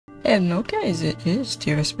Hello guys, it is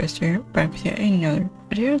Bearstar here, back with yet another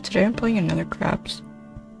video. Today I'm playing another Crab's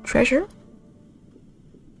Treasure.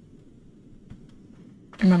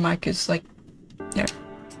 And my mic is like, yeah,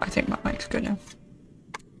 I think my mic's good now.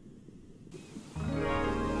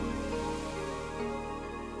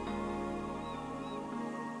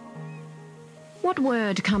 What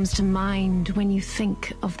word comes to mind when you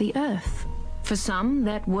think of the Earth? For some,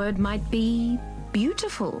 that word might be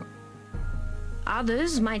beautiful.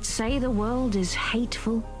 Others might say the world is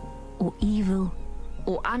hateful, or evil,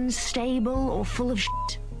 or unstable, or full of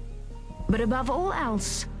shit. But above all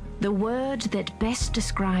else, the word that best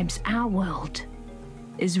describes our world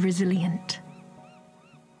is resilient.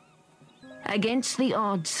 Against the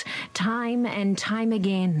odds, time and time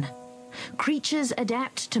again, creatures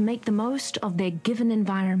adapt to make the most of their given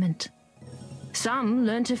environment. Some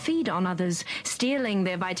learn to feed on others, stealing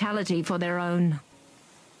their vitality for their own.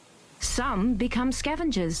 Some become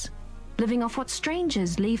scavengers, living off what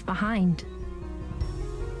strangers leave behind.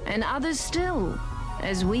 And others still,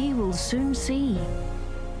 as we will soon see,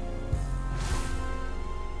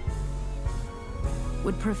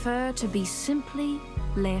 would prefer to be simply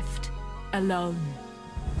left alone.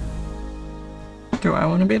 Do I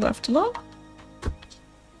want to be left alone?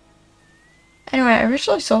 Anyway, I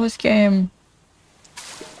originally saw this game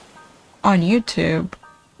on YouTube.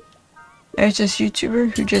 There's this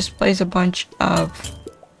YouTuber who just plays a bunch of...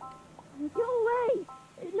 Go away!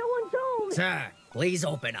 No one's home! Sir, please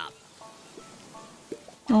open up.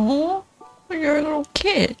 Oh, you're a little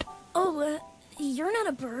kid. Oh, you're not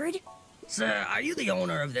a bird. Sir, are you the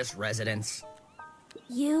owner of this residence?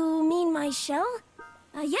 You mean my shell?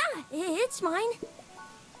 Yeah, it's mine.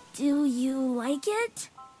 Do you like it?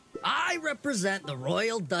 I represent the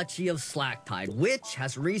Royal Duchy of Slacktide, which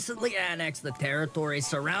has recently annexed the territory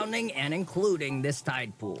surrounding and including this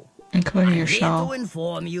tide pool. Including your I'm here shell. to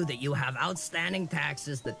inform you that you have outstanding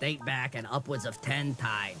taxes that date back at upwards of 10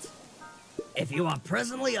 tides. If you are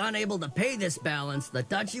presently unable to pay this balance, the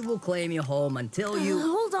duchy will claim you home until you...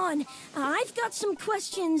 Hold on. I've got some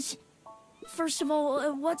questions. First of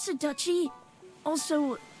all, what's a duchy?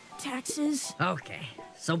 Also, taxes. Okay,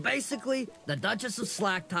 so basically, the Duchess of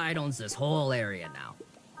Slacktide owns this whole area now.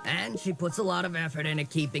 And she puts a lot of effort into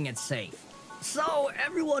keeping it safe. So,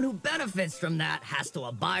 everyone who benefits from that has to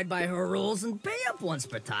abide by her rules and pay up once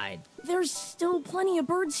per tide. There's still plenty of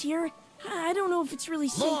birds here. I don't know if it's really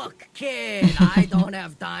safe. Look, kid, I don't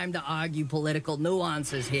have time to argue political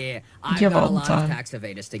nuances here. I've Give got a all the lot of time. tax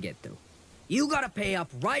evaders to get through. You gotta pay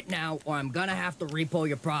up right now, or I'm gonna have to repo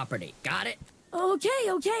your property. Got it? Okay.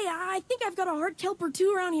 I think I've got a heart kelp or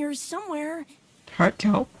two around here somewhere. Heart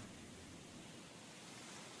kelp.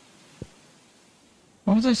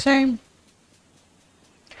 What was I saying?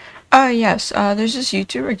 Yes, there's this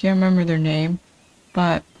YouTuber, I can't remember their name,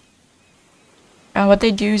 but what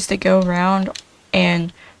they do is they go around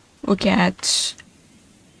and look at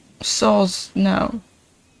Souls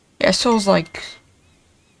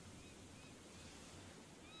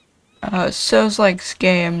like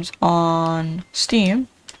games on Steam,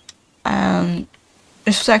 and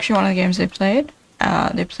this was actually one of the games they played.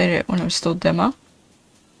 They played it when it was still demo,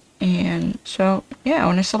 and so yeah,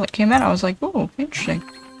 when I saw it came out, I was like, "Ooh, interesting."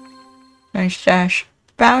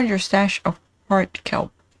 Found your stash of heart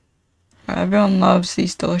kelp. Everyone loves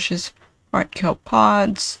these delicious heart kelp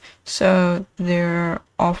pods, so they're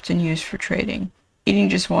often used for trading. Eating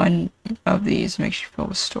just one of these makes you feel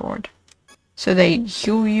restored. So they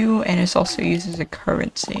heal you, and it's also used as a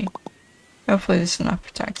currency. Hopefully this is enough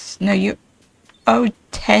for taxes. No, you owe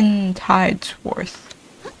 10 tides worth,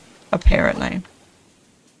 apparently.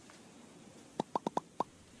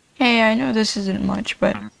 Hey, I know this isn't much,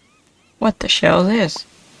 but what the shell is?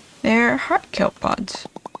 They're heart kelp pods.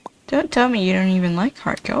 Don't tell me you don't even like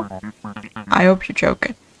heart kelp. I hope you're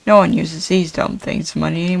joking. No one uses these dumb things for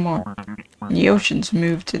money anymore. The ocean's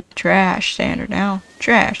moved to the trash standard now.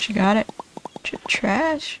 Trash, you got it?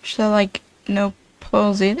 Trash? So like, no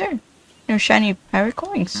pearls either? No shiny pirate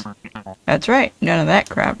coins? That's right, none of that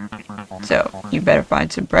crap. So, you better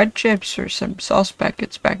find some bread chips or some sauce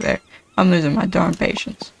packets back there. I'm losing my darn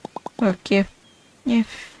patience. Look, if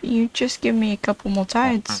you just give me a couple more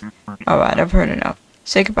tides. Alright, I've heard enough.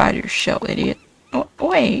 Say goodbye to your shell, idiot. Oh,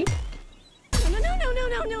 wait.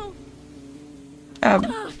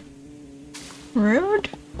 No. Rude?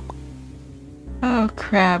 Oh,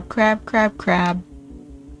 crab.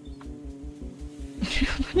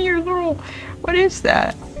 Your little... What is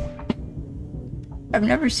that? I've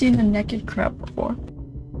never seen a naked crab before.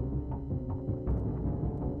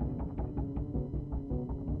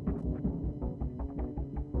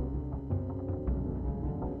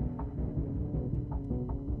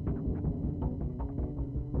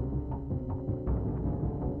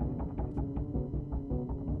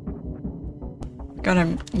 God, I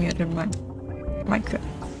muted my mic there.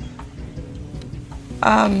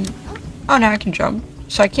 Oh, now I can jump.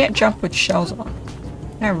 So I can't jump with shells on.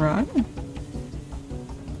 Can I run?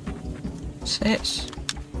 What's this?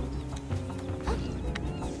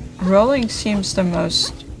 Rolling seems the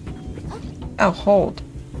most... Oh, hold.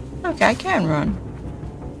 Okay, I can run.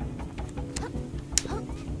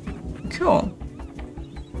 Cool.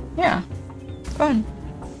 Yeah. Fun.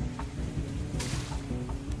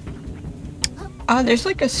 There's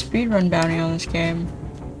like a speedrun bounty on this game.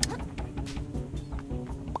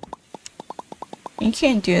 You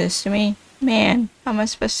can't do this to me. Man, how am I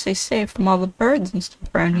supposed to stay safe from all the birds and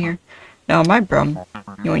stuff around here? No, my brum.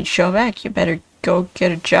 You want to show back, you better go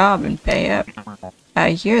get a job and pay up.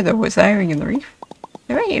 I hear though, was hiring in the reef?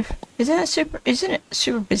 The reef? Isn't it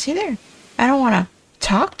super busy there? I don't want to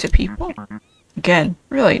talk to people. Again,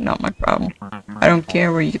 really not my problem. I don't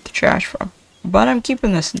care where you get the trash from. But I'm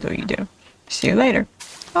keeping this until you do. See you later.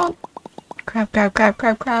 Oh, crab, crab, crab,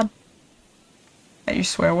 crab, crab. Is that your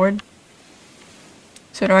swear word?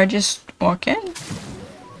 So do I just walk in?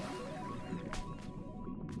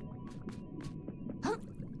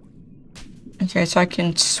 Okay, so I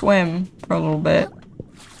can swim for a little bit.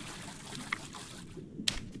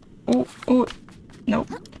 Ooh, ooh, nope.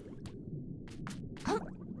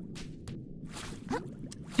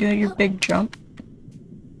 Do your big jump.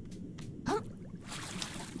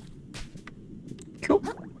 Cool.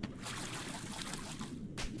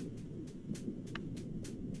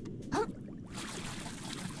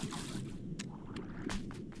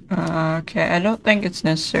 Okay, I don't think it's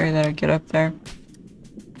necessary that I get up there.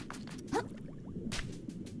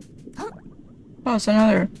 Oh, it's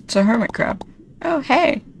a hermit crab. Oh,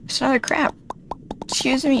 hey, it's another crab.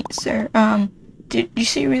 Excuse me, sir, did you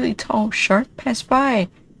see a really tall shark pass by,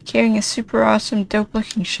 carrying a super awesome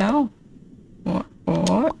dope-looking shell? What?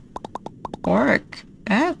 Work?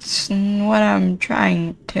 That's what I'm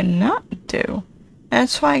trying to not do.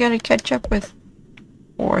 That's why I gotta catch up with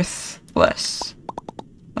worthless.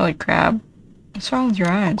 Holy crab. What's wrong with your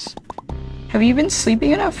eyes? Have you been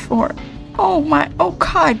sleeping enough or... Oh my... Oh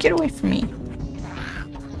god, get away from me.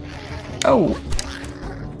 Oh.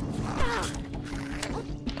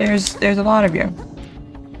 There's a lot of you.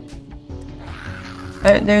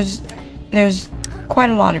 There's quite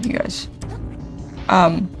a lot of you guys.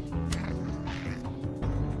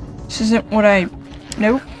 This isn't what I...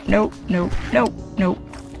 Nope, nope, nope, nope, nope.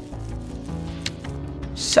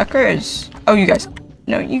 Suckers. Oh, you guys.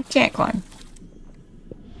 No, you can't climb.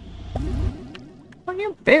 Oh,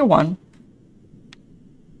 you're a big one.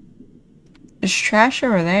 There's trash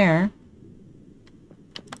over there.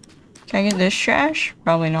 Can I get this trash?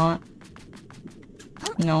 Probably not.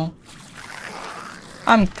 No.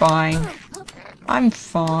 I'm fine. I'm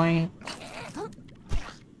fine.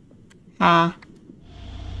 Ah.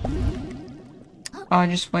 Oh, I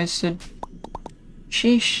just wasted.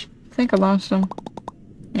 Sheesh. I think I lost them.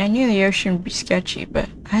 I knew the ocean would be sketchy, but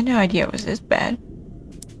I had no idea it was this bad.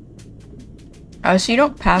 Oh, so you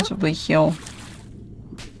don't passively heal.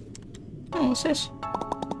 Oh, what's this?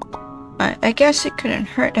 I guess it couldn't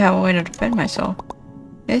hurt to have a way to defend myself.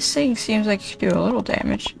 This thing seems like it could do a little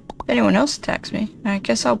damage. If anyone else attacks me, I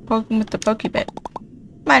guess I'll poke him with the Pokebit.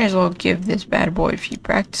 Might as well give this bad boy a few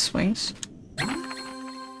practice swings.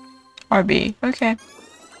 RB, okay.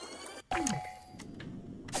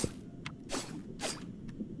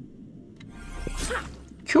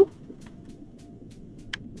 Cool.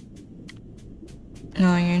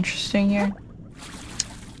 Nothing interesting here.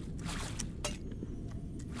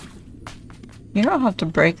 You don't have to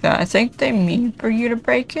break that. I think they mean for you to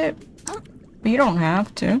break it, but you don't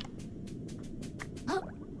have to.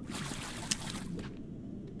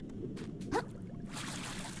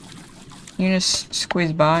 You just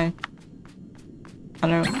squeeze by. I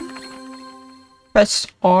don't. Press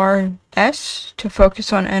RS to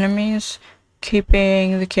focus on enemies,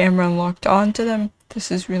 keeping the camera locked onto them. This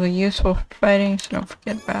is really useful for fighting, so don't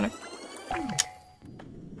forget about it.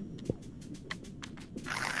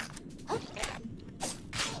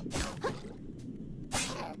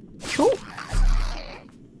 Cool.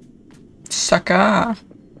 Sucker.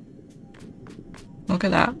 Look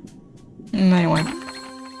at that. Anyway.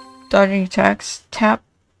 Dodging attacks. Tap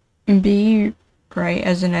B right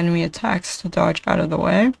as an enemy attacks to dodge out of the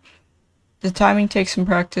way. The timing takes some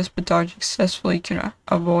practice, but dodging successfully can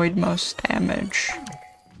avoid most damage.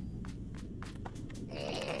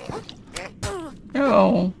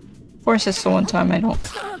 Oh. Of course it's the one time I don't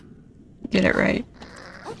get it right.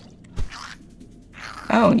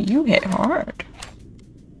 Oh, you hit hard.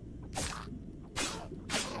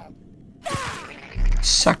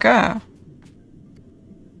 Sucker.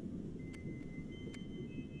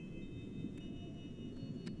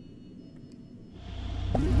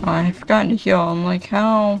 I've forgotten to heal. I'm like,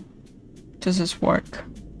 how does this work?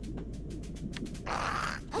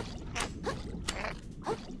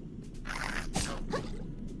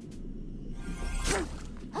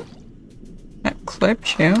 That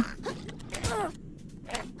clipped you.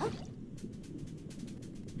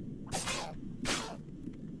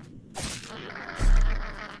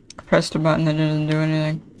 Pressed a button that didn't do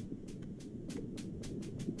anything.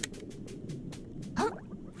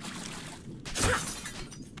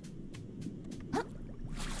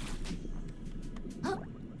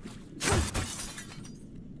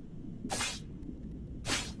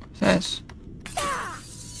 This.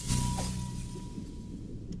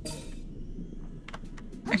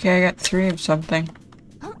 Okay, I got 3 of something.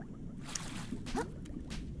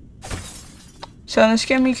 So in this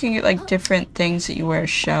game you can get like different things that you wear as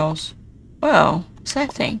shells. Whoa, what's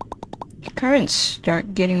that thing? The currents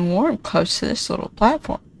start getting warm close to this little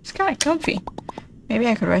platform. It's kinda comfy. Maybe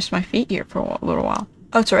I could rest my feet here for a little while.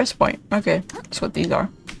 Oh, it's a rest point. Okay, that's what these are.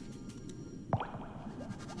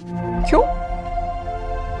 Cool.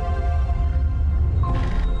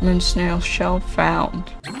 Moon snail shell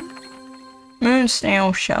found. Moon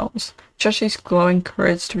snail shells. Just these glowing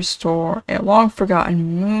currents to restore a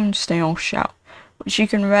long-forgotten moon snail shell, which you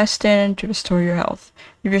can rest in to restore your health.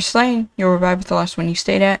 If you're slain, you'll revive with the last one you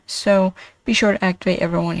stayed at, so be sure to activate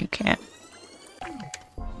everyone you can.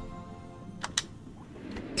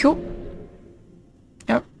 Cool.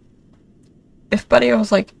 Yep. If Buddy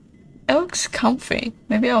was like, it looks comfy,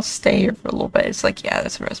 maybe I'll stay here for a little bit. It's like, yeah,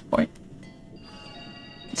 that's a rest point.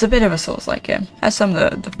 It's a bit of a Souls-like game. Has some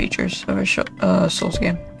of the features of a Souls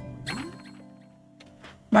game.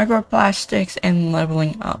 Microplastics and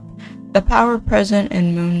leveling up. The power present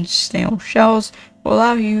in moon snail shells will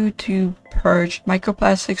allow you to purge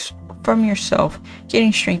microplastics from yourself,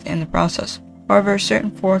 getting strength in the process. However,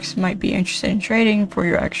 certain folks might be interested in trading for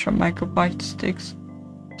your extra microplastics.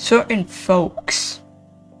 Certain folks.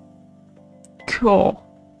 Cool.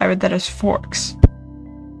 I read that as forks.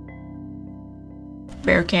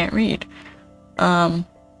 Bear can't read. So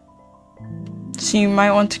you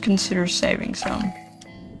might want to consider saving some.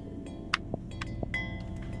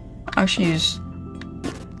 I'll use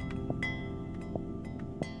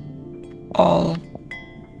all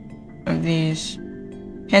of these.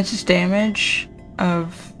 Enhances damage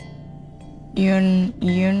of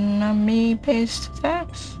enemy based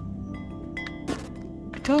attacks.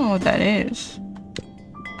 I don't know what that is.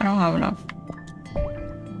 I don't have enough.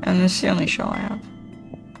 And this is the only shell I have.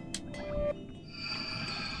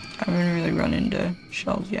 I haven't really run into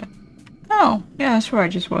shells yet. Oh, yeah, that's where I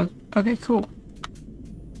just was. Okay, cool.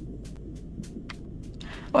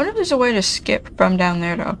 I wonder if there's a way to skip from down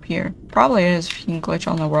there to up here. Probably is if you can glitch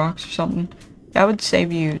on the rocks or something. That would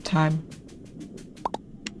save you time.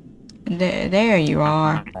 There you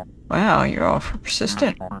are. Wow, you're awful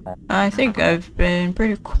persistent. I think I've been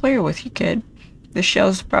pretty clear with you, kid. The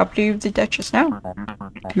shell's the property of the Duchess now.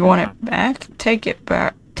 If you want it back, take it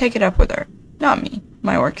back. Take it up with her. Not me.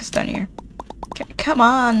 My work is done here. Come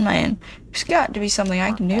on, man. There's got to be something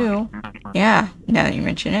I can do. Yeah, now that you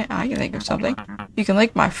mention it, I can think of something. You can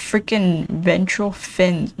lick my freaking ventral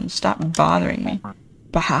fins and stop bothering me.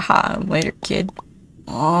 Bahaha, later, kid.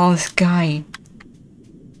 Oh, this guy.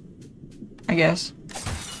 I guess.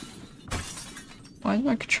 Why does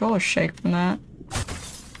my controller shake from that?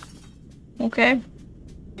 Okay.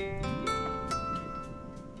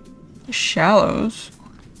 The shallows.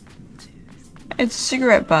 It's a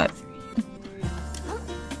cigarette butt.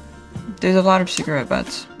 There's a lot of cigarette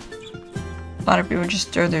butts. A lot of people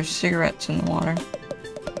just throw their cigarettes in the water.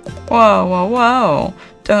 Whoa, whoa, whoa!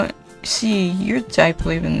 Don't see your type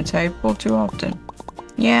leaving the table too often.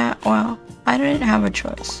 Yeah, well, I didn't have a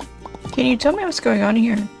choice. Can you tell me what's going on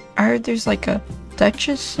here? I heard there's like a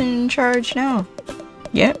Duchess in charge now.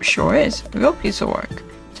 Yep, sure is. A real piece of work.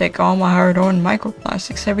 Take all my hard-earned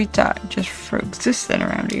microplastics every time just for existing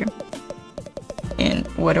around here. And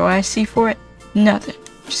what do I see for it? Nothing.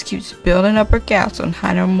 Just keeps building up her castle and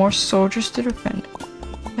hiding more soldiers to defend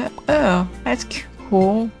it. Oh, that's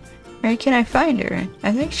cool. Where can I find her?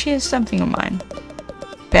 I think she has something of mine.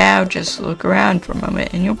 Bow, just look around for a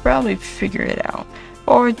moment and you'll probably figure it out.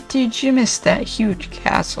 Or did you miss that huge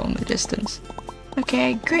castle in the distance?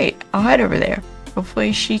 Okay, great. I'll head over there.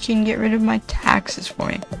 Hopefully she can get rid of my taxes for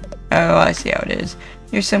me. Oh, I see how it is.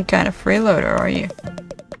 You're some kind of freeloader, are you?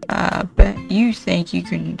 But you think you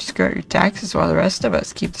can skirt your taxes while the rest of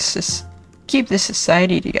us keep the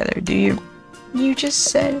society together, do you? You just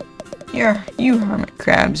said you hermit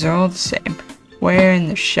crabs are all the same. Wearing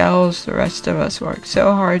the shells the rest of us work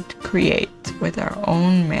so hard to create with our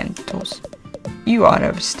own mantles. You ought to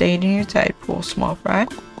have stayed in your tide pool, small fry.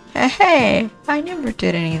 Hey, I never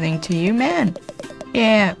did anything to you, man.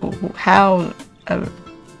 Yeah, how...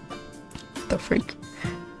 the freak?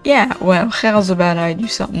 Yeah, well, how's about I do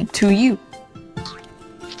something to you?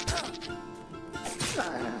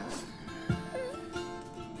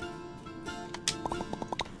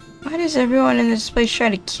 Why does everyone in this place try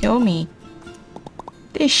to kill me?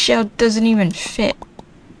 This shell doesn't even fit.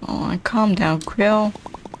 Oh, calm down, Krill.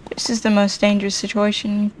 This is the most dangerous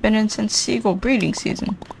situation you've been in since seagull breeding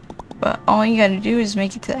season. But all you gotta do is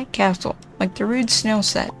make it to that castle, like the rude snail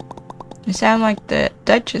said. It sounds like the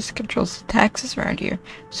Duchess controls the taxes around here,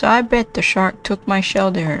 so I bet the shark took my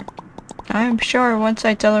shell to her. I'm sure once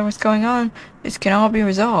I tell her what's going on, this can all be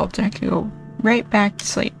resolved and I can go right back to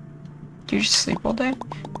sleep. Do you just sleep all day?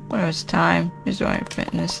 What was time? Is do I fit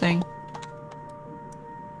in this thing?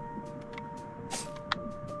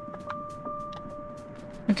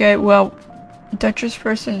 Okay, well, Duchess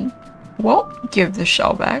person won't give the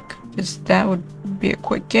shell back, because that would be a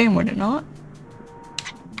quick game, would it not?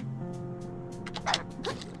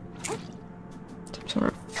 Some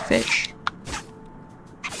sort of fish.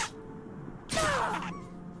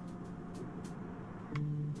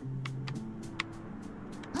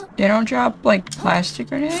 They don't drop, like,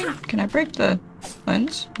 plastic or anything? Can I break the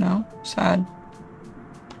lens? No? Sad.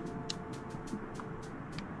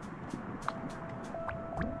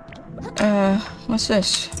 What's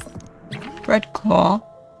this? Red claw.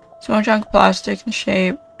 Small chunk of plastic in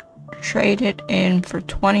shape. Trade it in for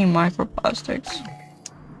 20 microplastics.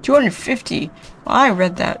 250? Well, I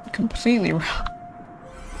read that completely wrong.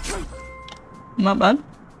 My bad.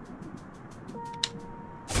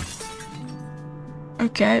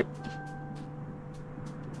 Okay.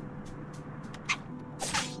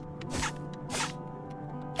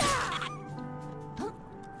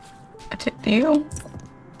 I take the eel.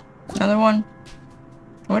 Another one.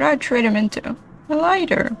 What would I trade him into? A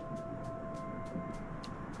lighter.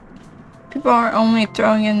 People aren't only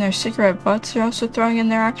throwing in their cigarette butts, they're also throwing in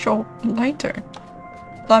their actual lighter.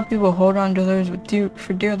 A lot of people hold on to those with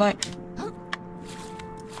for dear life.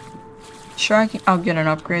 Sure, I'll get an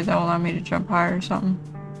upgrade that will allow me to jump higher or something.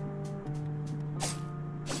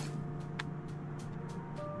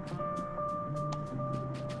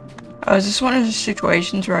 Oh, is this one of the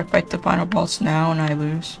situations where I fight the final boss now and I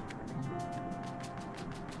lose?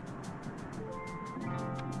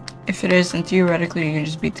 If it is, then theoretically you can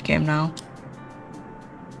just beat the game now.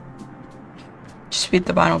 Just beat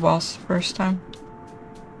the final boss the first time.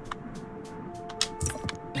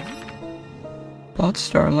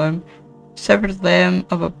 Bloodstar limb. Severed limb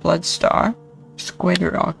of a bloodstar. Squid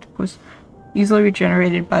or octopus. Easily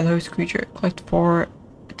regenerated by the host creature. Collect 4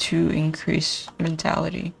 to increase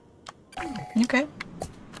vitality. Okay.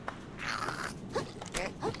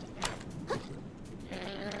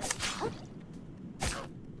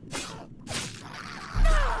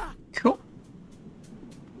 Cool.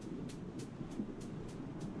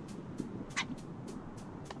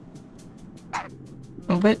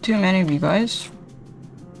 A bit too many of you guys.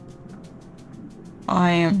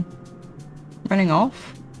 I am running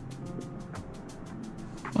off.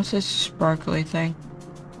 What's this sparkly thing?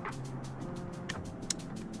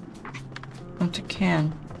 What's a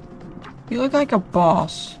can? You look like a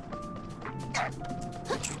boss.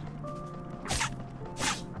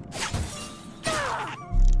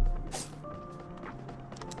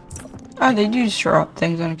 Oh, they do show up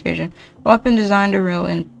things on occasion. Weapon designed to reel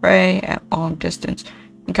in prey at long distance,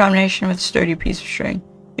 in combination with a sturdy piece of string.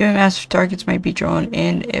 Even massive targets might be drawn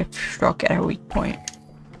in if struck at a weak point.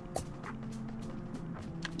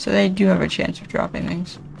 So they do have a chance of dropping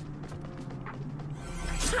things.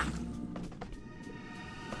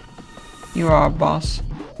 You are a boss.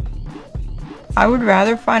 I would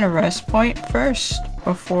rather find a rest point first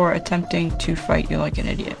before attempting to fight you like an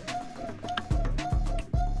idiot.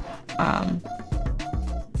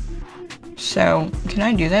 So, can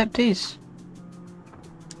I do that, please?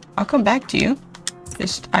 I'll come back to you.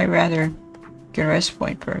 Just, I'd rather get a rest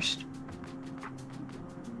point first.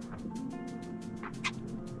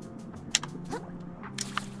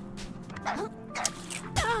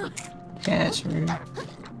 Yeah, that's rude.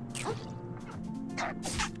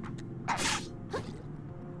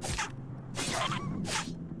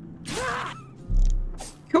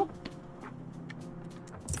 Cool.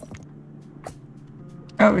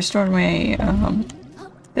 Oh, restored my,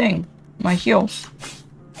 thing. My heals.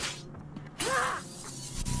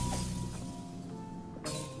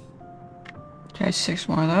 Okay, 6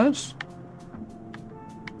 more of those.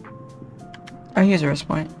 Oh, here's a rest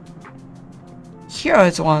point. Here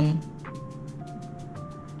is one.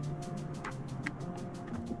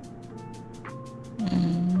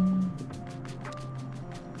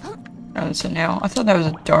 was a nail. I thought that was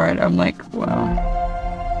a dart. I'm like,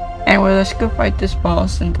 wow. Anyway, let's go fight this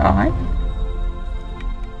boss and die.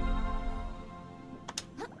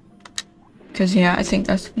 Because, yeah, I think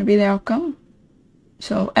that's going to be the outcome.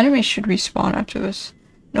 So, enemies should respawn after this.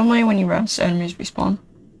 Normally, when you rest, enemies respawn.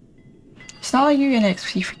 It's not like you get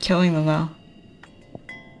XP for killing them, though.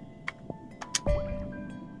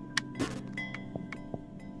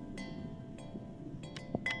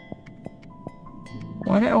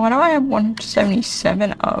 What do I have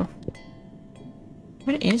 177 of?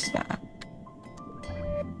 What is that?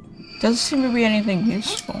 Doesn't seem to be anything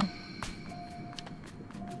useful.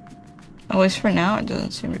 At least for now, it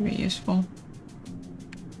doesn't seem to be useful.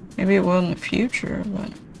 Maybe it will in the future,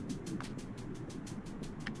 but...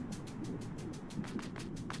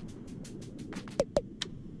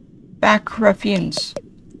 Back, ruffians.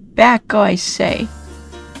 Back, I say.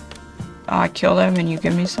 Oh, I kill them and you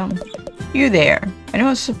give me some. You there. I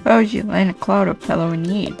don't suppose you land a cloud of fellow in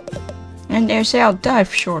need. And dare say I'll die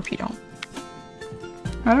for sure if you don't.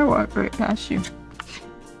 How do I walk right past you?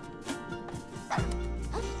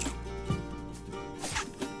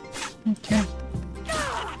 Okay.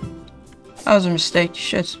 That was a mistake. You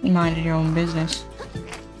should have minded your own business.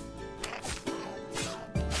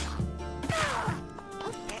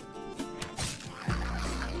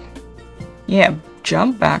 Yeah,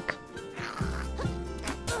 jump back.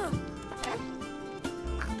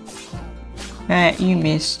 You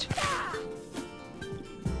missed.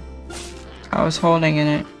 I was holding in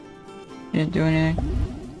it. Didn't do anything.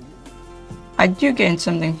 I do gain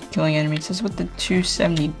something from killing enemies. That's what the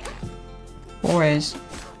 274 is.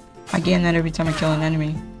 I gain that every time I kill an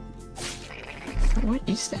enemy. What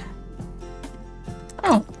is that?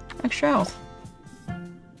 Oh, extra health.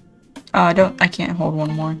 Oh, I can't hold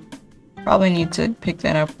one more. Probably need to pick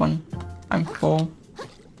that up when I'm full.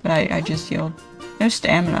 But I just healed. No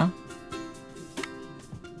stamina.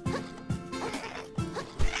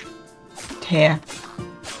 Yeah.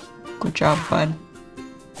 Good job, bud.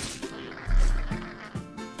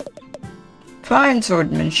 Fine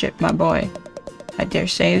swordsmanship, my boy. I dare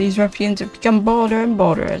say these ruffians have become bolder and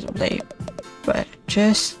bolder as of late. But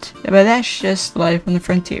that's just life on the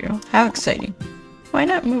frontier. How exciting. Why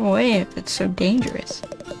not move away if it's so dangerous?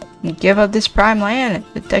 And give up this prime land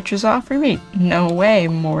the Duchess offered me? No way,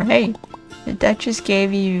 Moray. The Duchess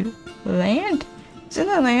gave you land? Isn't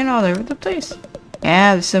that land all over the place?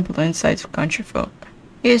 Yeah, the simple insights of country folk.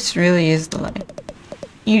 This really is the life.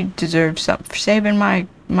 You deserve something for saving my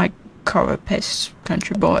carapace,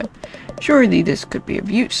 country boy. Surely this could be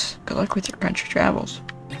of use. Good luck with your country travels.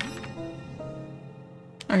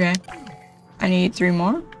 Okay. I need 3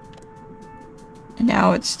 more. And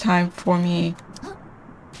now it's time for me...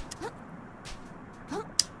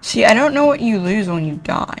 See, I don't know what you lose when you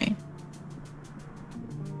die.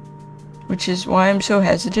 Which is why I'm so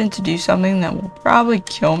hesitant to do something that will probably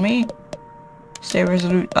kill me. Stay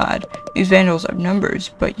resolute, lad. These vandals have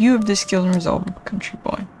numbers, but you have the skill and resolve of a country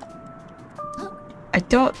boy.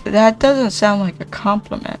 That doesn't sound like a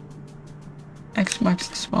compliment. X marks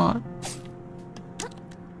the spot.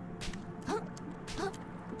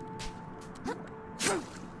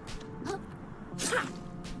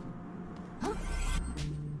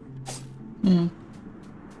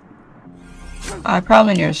 I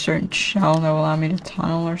probably need a certain shell that will allow me to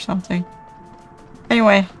tunnel or something.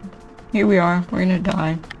 Anyway, here we are. We're gonna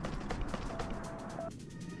die.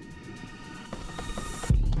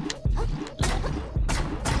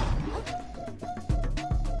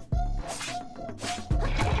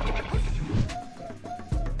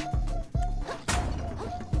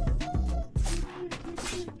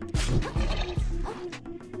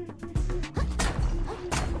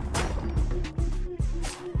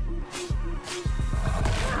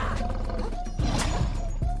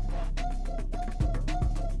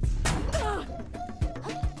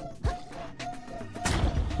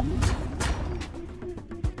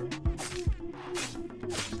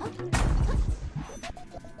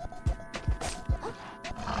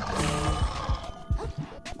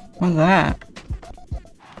 What's that?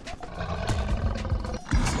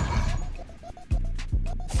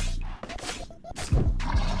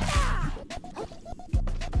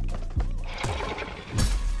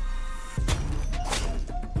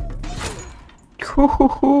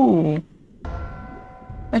 Hoo-hoo-hoo.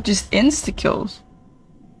 That just insta-kills.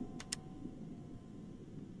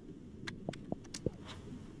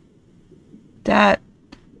 That...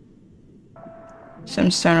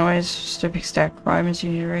 Some stonaways to pick stack requirements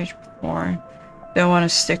you need to reach before. They'll want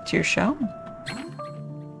to stick to your shell.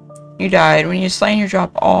 You died. When you slain, you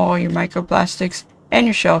drop all your microplastics and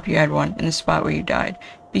your shell if you had one in the spot where you died.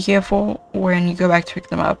 Be careful when you go back to pick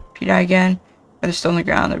them up. If you die again, or they're still on the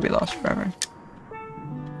ground, they'll be lost forever.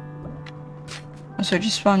 Also,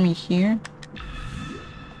 just spawn me here.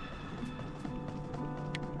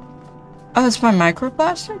 Oh, that's my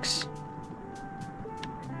microplastics?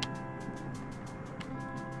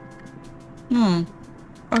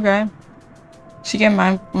 Okay. So you get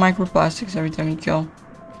microplastics every time you kill.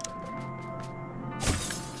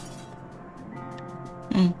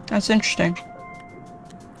 That's interesting.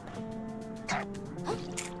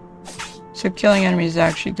 So killing enemies is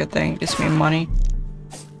actually a good thing. It gets me money.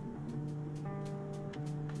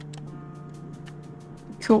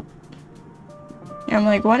 Cool. Yeah, I'm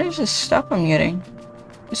like, what is this stuff I'm getting?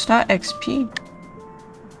 It's not XP.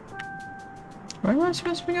 Where am I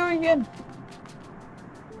supposed to be going again?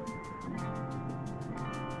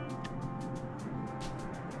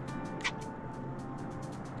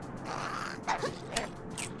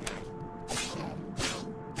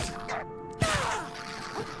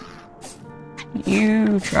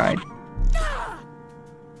 You tried.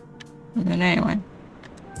 And then anyway,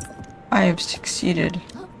 I have succeeded.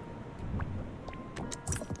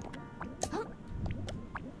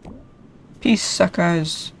 Peace,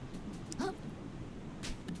 suckers.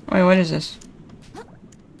 Wait, what is this?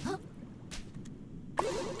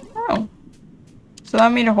 Oh. Does it allow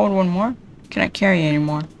me to hold one more? Can I carry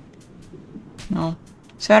anymore? No.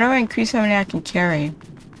 So how do I increase how many I can carry?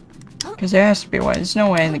 Because there has to be a way. There's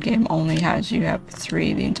no way the game only has you have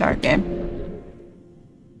 3 the entire game.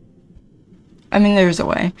 I mean, there's a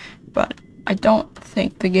way, but I don't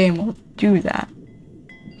think the game will do that.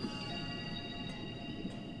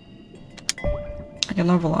 I can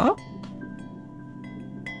level up?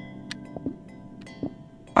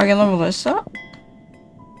 I can level this up?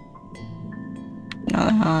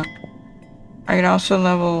 No, I can also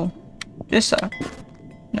level this up.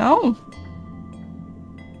 No.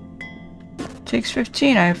 Takes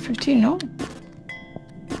 15. I have 15. No.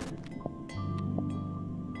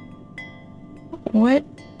 What?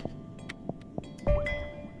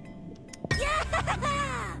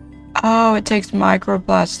 Oh, it takes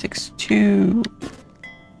microplastics too.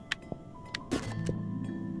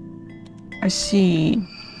 I see.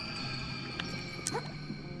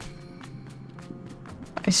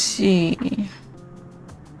 I see.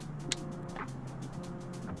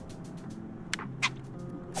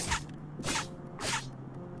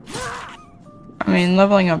 I mean,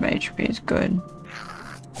 leveling up HP is good.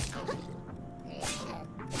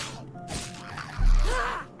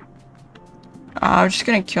 I'm just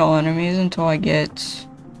gonna kill enemies until I get...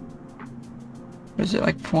 What is it,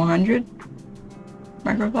 like 400?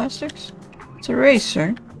 Microplastics? It's a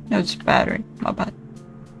racer. No, it's a battery. My bad.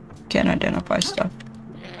 Can't identify stuff.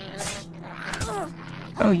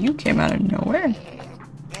 Oh, you came out of nowhere.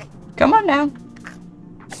 Come on now.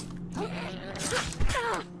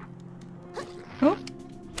 Oh.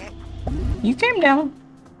 You came down.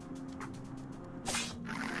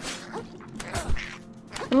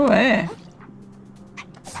 Oh, hey.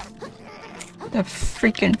 Where'd the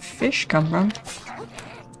freaking fish come from?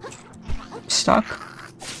 Stuck.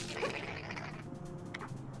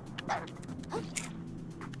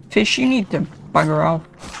 Fish, you need to bugger off.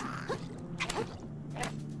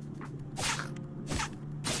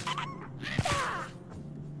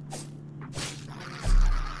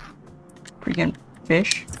 Freaking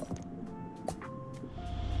fish.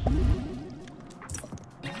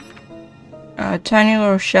 A tiny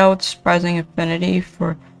little shell with surprising affinity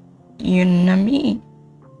for Unami.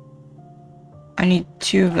 I need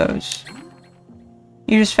 2 of those.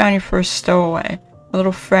 You just found your first stowaway. A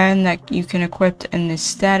little friend that you can equip in the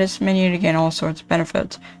status menu to gain all sorts of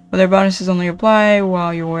benefits. But their bonuses only apply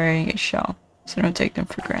while you're wearing a shell, so don't take them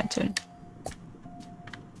for granted.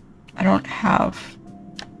 I don't have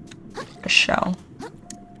a shell.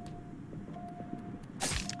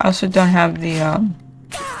 I also don't have the,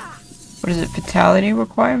 what is it, fatality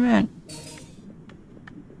requirement?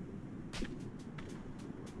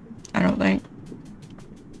 I don't think.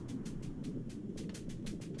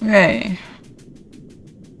 Okay.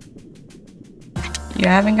 You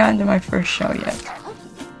haven't gotten to my first shell yet.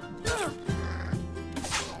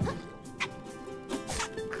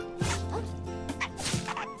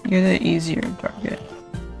 You're the easier target.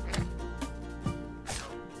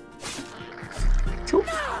 Cool.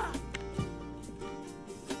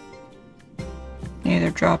 Neither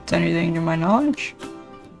dropped anything to my knowledge.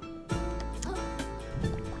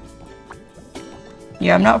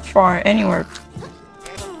 Yeah, I'm not far anywhere.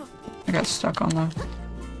 I got stuck on the...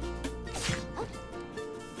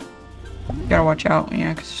 Gotta watch out,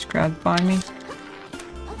 yeah, because it's grabbed by me.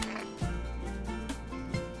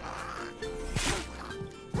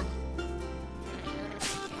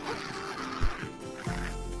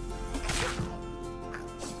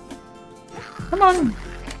 Come on.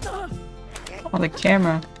 Oh, the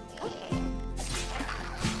camera.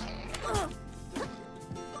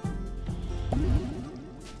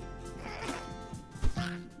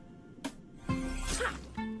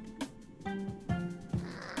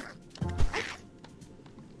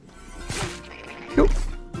 Phew.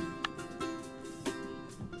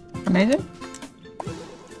 Amazing.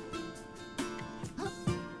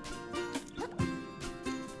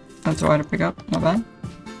 That's all I had to pick up. Not bad.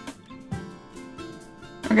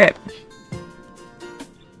 Okay.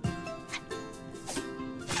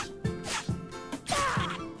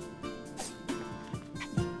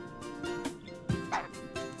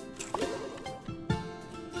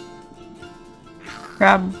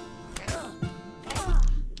 Grab.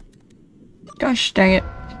 Gosh dang it.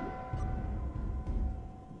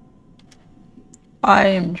 I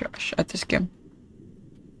am Josh at this game.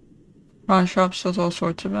 Pawn shop sells all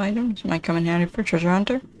sorts of items. Might come in handy for treasure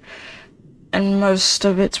hunter. And most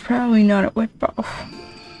of it's probably not at Whitball.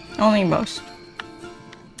 Only most.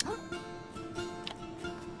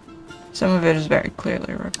 Some of it is very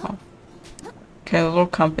clearly recall. Okay, the little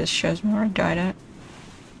compass shows me where I died at.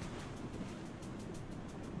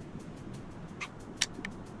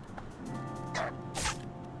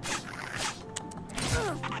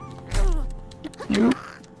 Nope.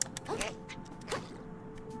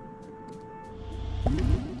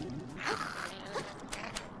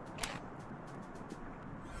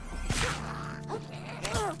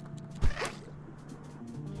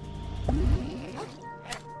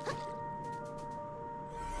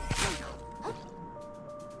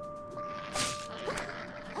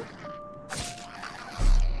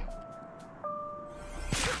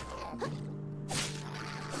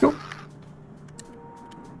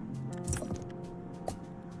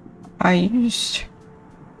 I used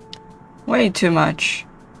way too much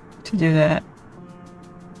to do that.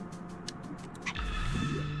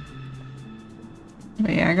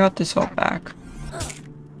 But yeah, I got this all back.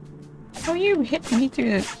 Oh, you hit me through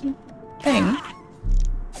the thing.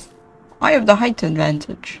 I have the height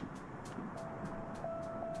advantage.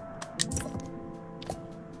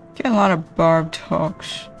 Get a lot of barbed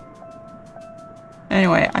hooks.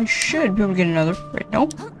 Anyway, I should be able to get another freight.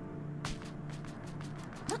 Nope.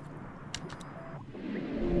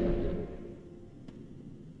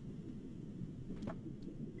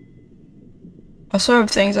 Also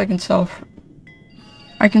have things I can sell.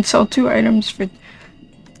 I can sell 2 items for,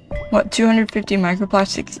 what, 250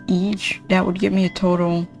 microplastics each? That would give me a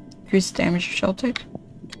total increased damage or shell take.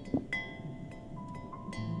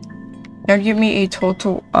 That would give me a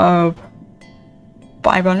total of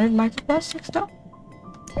 500 microplastics though.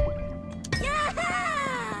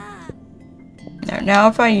 Now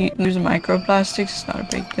if I lose microplastics, it's not a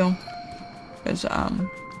big deal. Because, I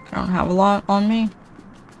don't have a lot on me.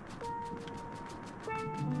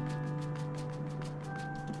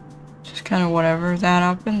 Kind of whatever that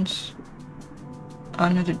happens.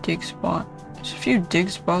 Another dig spot. There's a few dig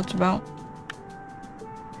spots about.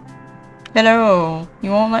 Hello, you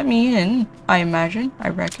won't let me in, I imagine,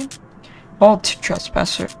 I reckon. All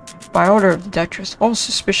trespasser. By order of the Duchess, all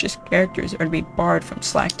suspicious characters are to be barred from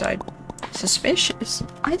Slacktide. Suspicious?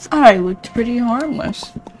 I thought I looked pretty harmless.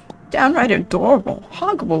 Downright adorable,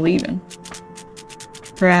 huggable even.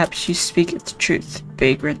 Perhaps you speaketh the truth,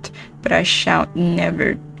 vagrant, but I shall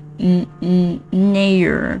never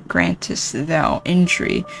ne'er grantest thou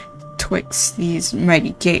entry twixt these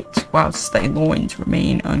mighty gates, whilst thy loins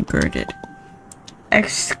remain ungirded.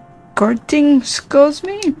 Escorting skulls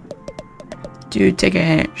me? Dude, take a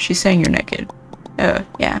hint. She's saying you're naked. Oh,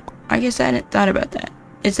 yeah. I guess I hadn't thought about that.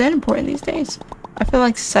 Is that important these days? I feel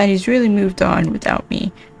like society's really moved on without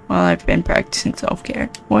me while I've been practicing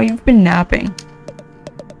self-care. Well, you've been napping.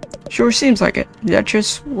 Sure seems like it. The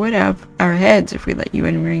Duchess would have our heads if we let you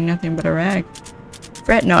in wearing nothing but a rag.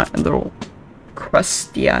 Fret not, a little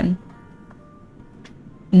crustian.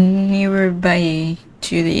 Nearer by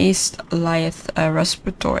to the east lieth a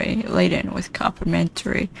respiratory laden with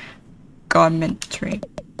complimentary garmentry.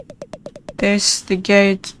 There's the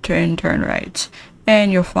gate, turn right,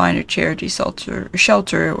 and you'll find a charity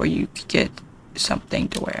shelter where you could get something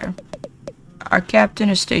to wear. Our captain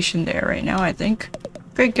is stationed there right now, I think.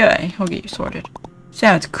 Great guy, he'll get you sorted.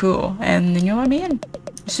 Sounds cool, and then you'll let me in.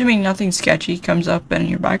 Assuming nothing sketchy comes up in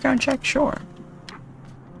your background check, sure.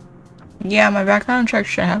 Yeah, my background check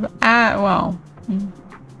should have,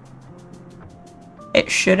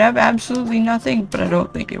 it should have absolutely nothing, but I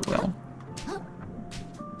don't think it will.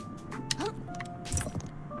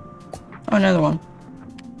 Oh, another one.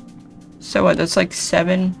 So what, that's like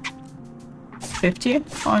 750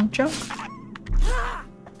 on junk?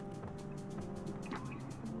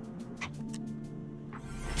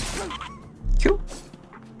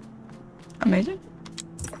 Amazing.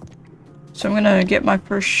 So I'm gonna get my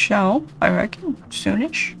first shell, I reckon,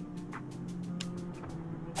 soonish.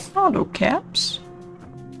 Auto caps.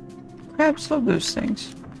 Crabs love those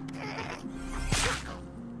things.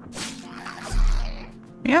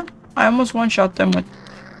 Yeah, I almost one-shot them with...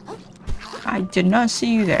 I did not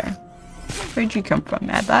see you there. Where'd you come from,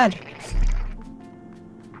 mad lad?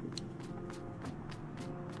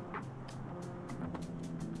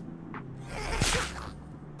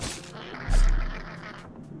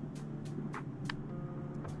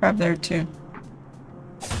 Crab there too.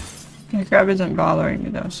 The crab isn't bothering me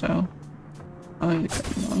though, so I'll leave the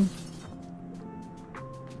crab alone.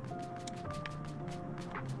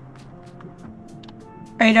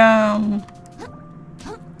 Right,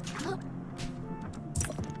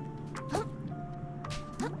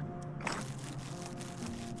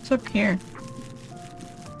 what's up here?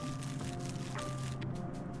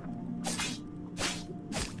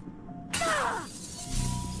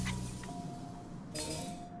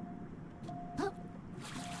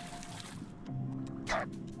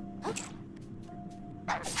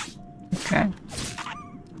 Okay.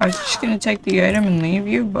 I was just gonna take the item and leave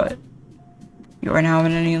you, but you weren't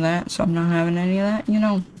having any of that, so I'm not having any of that, you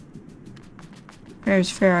know. Fair is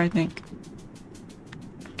fair, I think.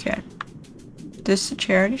 Okay. This the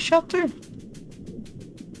charity shelter?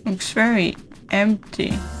 Looks very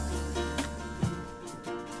empty.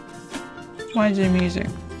 Why is there music?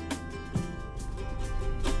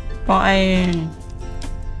 Fine.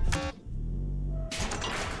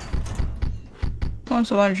 Wants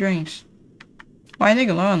a lot of drinks. Why are they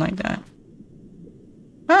glowing like that?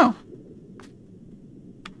 Oh.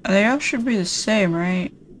 They all should be the same,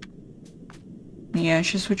 right? Yeah,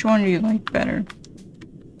 it's just which one do you like better?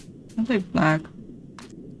 I like black.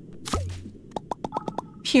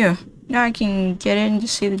 Phew, now I can get in to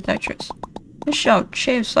see the Duchess. This shell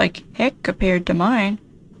shapes like heck compared to mine.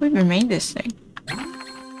 Who even made this thing?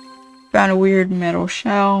 Found a weird metal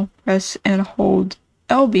shell. Press and hold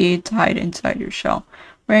LB to hide inside your shell.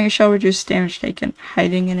 Wearing a shell reduces damage taken.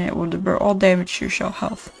 Hiding in it will divert all damage to your shell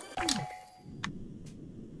health.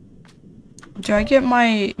 Do I get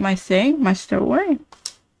my thing? My stowaway?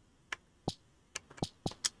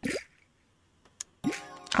 Oh,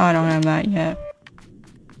 I don't have that yet.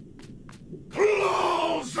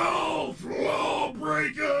 Close off,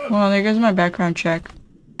 lawbreaker! Well, there goes my background check.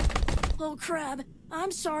 Oh, crab.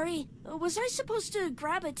 I'm sorry. Was I supposed to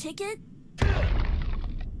grab a ticket?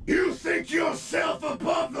 You think yourself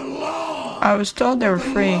above the law? I was told they were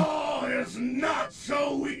free. The law is not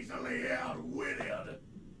so easily outwitted.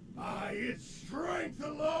 By its strength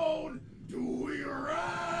alone do we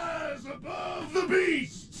rise above the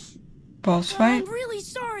beasts. Boss fight? I'm really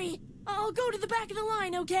sorry. I'll go to the back of the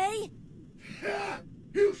line, okay?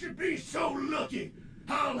 You should be so lucky.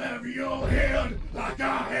 I'll have your head like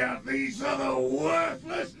I have these other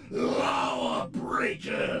worthless law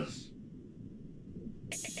breakers.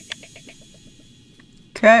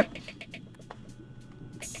 Okay.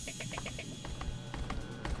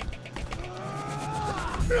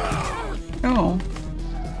 Oh.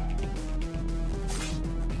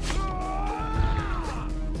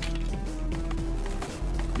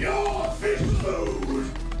 Your fish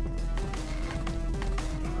food.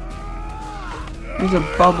 There's a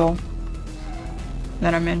bubble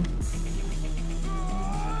that I'm in.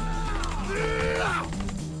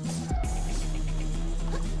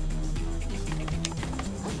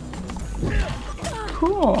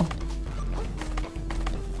 Cool.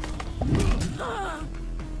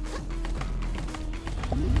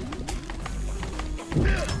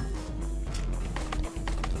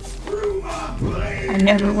 I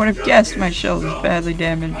never would have guessed my shell was badly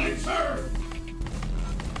damaged.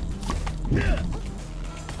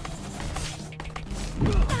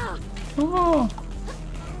 Oh.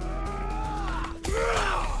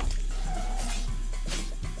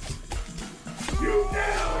 You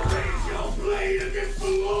dare raise your blade against the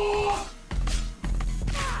law!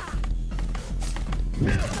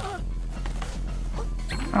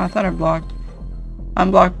 Oh, I thought I blocked.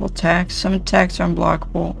 Unblockable attacks. Some attacks are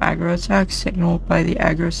unblockable. Aggro attacks signaled by the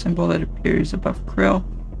aggro symbol that appears above Krill.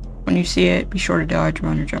 When you see it, be sure to dodge,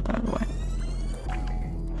 run, or jump out of the way.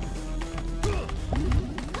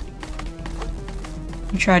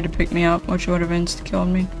 You tried to pick me up, which would have insta-killed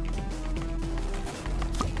me.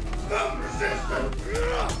 Stop resisting!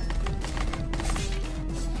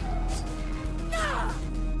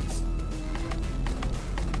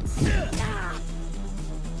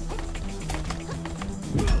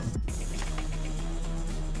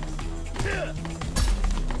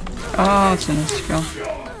 Oh, it's an insta-kill.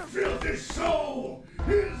 Your filthy soul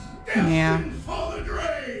is destined Yeah. for the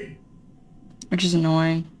grave! which is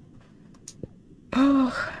annoying.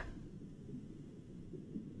 Oh,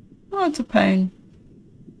 oh, it's a pain.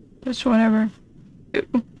 Just whatever.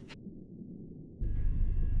 Ew.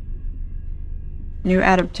 New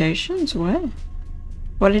adaptations? What?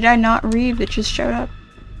 What did I not read that just showed up?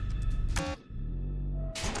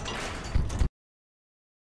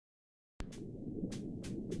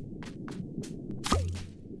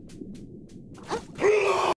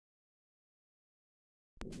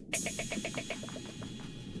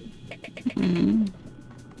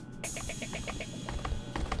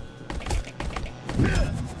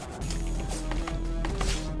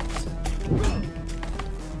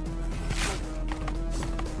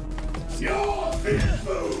 Your fish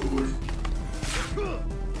food!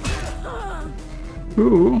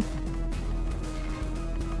 Ooh.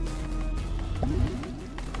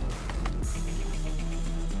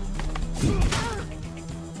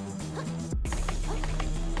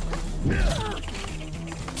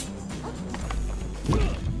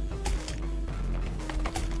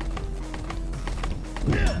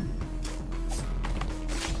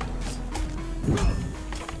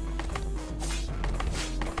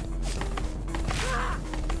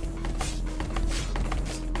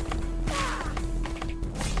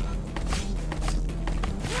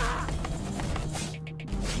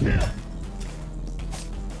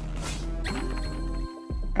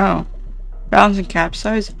 Oh. Balance and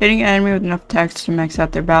capsize. Hitting an enemy with enough attacks to max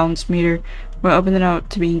out their balance meter will open them out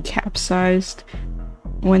to being capsized.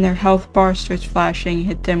 When their health bar starts flashing,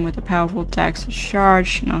 hit them with a powerful attack to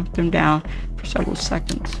charge to knock them down for several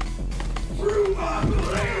seconds. Through my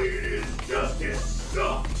blade is justice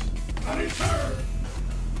stopped, and it's her.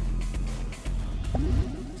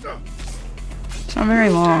 It's not very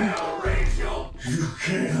long. Now, Rachel, you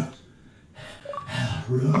can't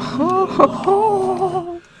run Ho ho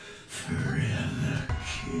ho!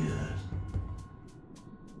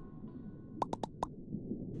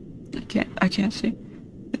 forever, kid. I can't see.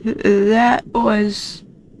 That was...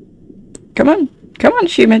 Come on,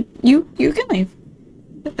 achievement. You can leave.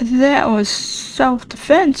 That was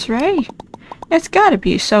self-defense, right? It's gotta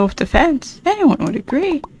be self-defense. Anyone would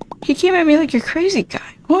agree. He came at me like a crazy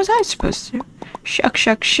guy. What was I supposed to do? Shuck,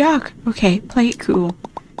 shuck, shuck. Okay, play it cool.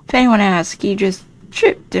 If anyone asks, he just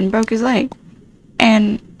tripped and broke his leg.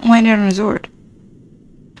 And landed on his Zord.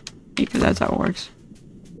 Because that's how it works.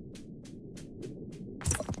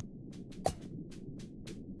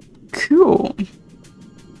 Cool.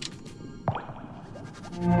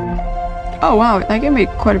 Oh wow, that gave me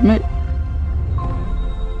quite a bit.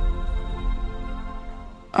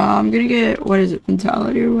 I'm gonna get, what is it,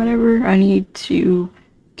 mentality or whatever. I need to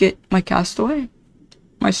get my castaway.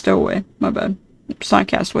 My stowaway, my bad. It's not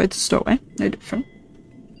castaway, it's a stowaway. They're different.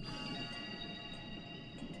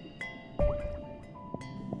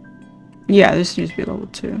 Yeah, this needs to be level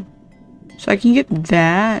 2. So I can get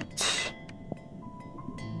that.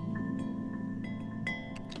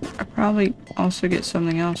 I probably also get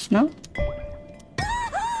something else, no?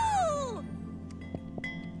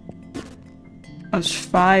 That's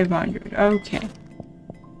 500, okay.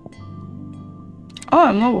 Oh,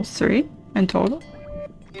 I'm level 3 in total.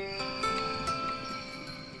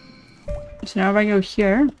 So now if I go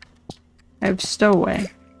here, I have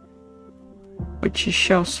stowaway, which is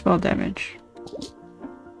shell spell damage.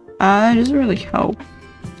 That doesn't really help.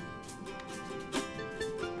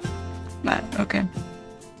 But, okay.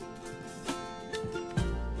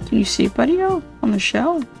 Can you see buddy on the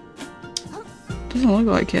shell? Doesn't look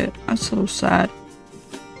like it. That's so sad.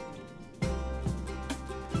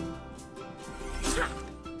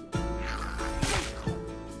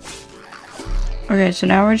 Okay, so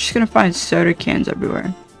now we're just gonna find soda cans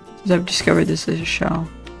everywhere. Because I've discovered this is a shell.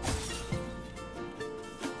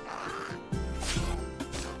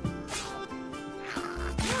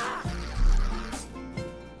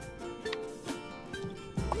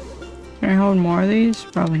 Can I hold more of these?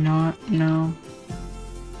 Probably not. No.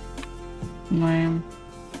 Lame.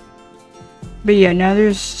 But yeah, now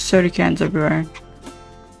there's soda cans everywhere.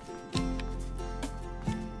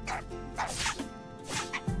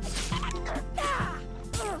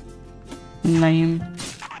 Lame.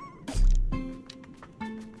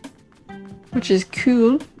 Which is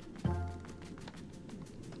cool.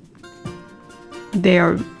 They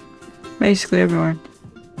are basically everywhere.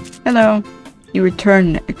 Hello. You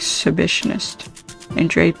return exhibitionist. And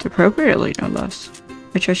draped appropriately, no less.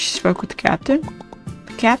 I trust you spoke with the captain?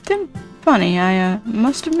 The captain? Funny, I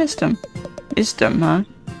must have missed him. Missed him, huh?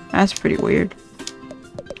 That's pretty weird.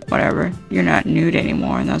 Whatever. You're not nude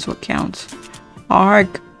anymore, and that's what counts.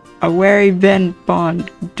 Arg. A wary Ben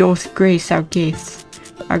Bond doth grace our gates.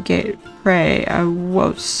 pray I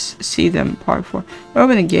won't see them part 4.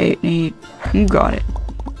 Open the gate, Nate. You got it.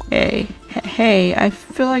 Hey, I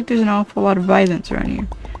feel like there's an awful lot of violence around here.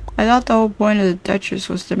 I thought the whole point of the Duchess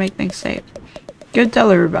was to make things safe. Go tell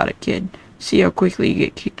her about it, kid. See how quickly you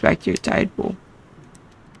get kicked back to your tide pool.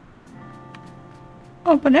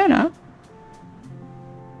 Oh, banana.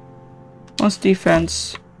 Wants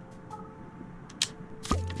defense.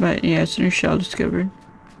 But yeah, it's a new shell discovered.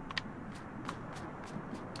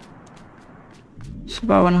 It's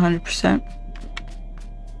about 100%.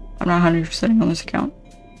 I'm not 100%ing on this account.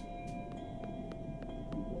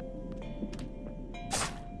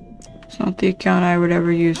 It's not the account I would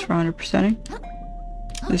ever use for 100%ing.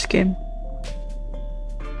 This game.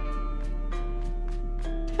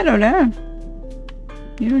 Hello there.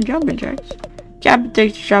 You're jumping jacks. Captain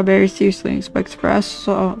takes the job very seriously and expects for us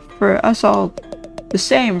all the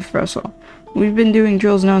same for us all. We've been doing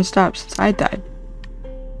drills non-stop since I died.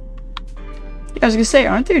 I was gonna say,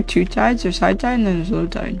 aren't there 2 tides? There's high tide and then there's low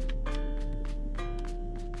tide.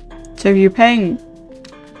 So if you're paying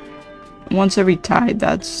once every tide,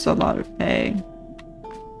 that's a lot of pay.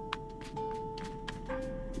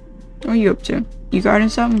 What are you up to? You guarding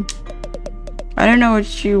something? I don't know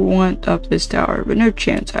what you want up this tower, but no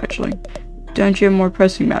chance actually. Don't you have more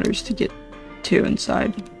pressing matters to get to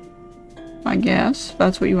inside? I guess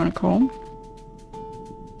that's what you want to call them.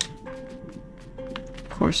 Of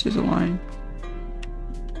course there's a line.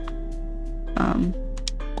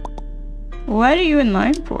 What are you in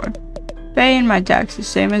line for? Paying my taxes,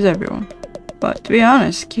 same as everyone. But to be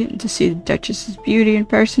honest, getting to see the Duchess's beauty in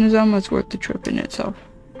person is almost worth the trip in itself.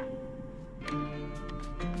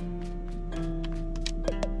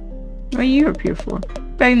 What are you up here for?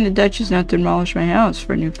 Begging the Duchess not to demolish my house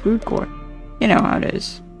for a new food court. You know how it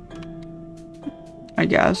is. I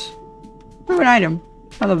guess. Ooh, an item.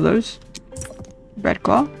 I love those. Red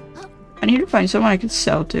claw. I need to find someone I can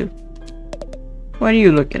sell to. What are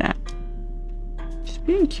you looking at? Just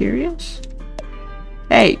being curious.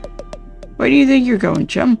 Hey, where do you think you're going,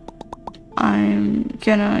 chum? I'm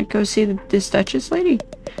gonna go see this Duchess lady.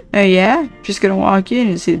 Oh yeah? Just gonna walk in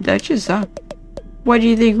and see the Duchess, huh? What do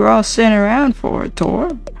you think we're all sitting around for,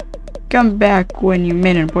 Tor? Come back when you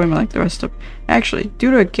made an appointment like the rest of them. Actually,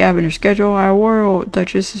 due to a gap in her schedule, our royal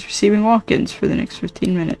Duchess is receiving walk-ins for the next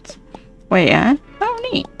 15 minutes. Wait, huh? Oh,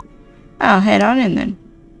 neat. I'll head on in then.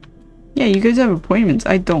 Yeah, you guys have appointments.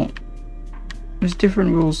 I don't. There's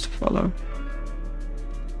different rules to follow.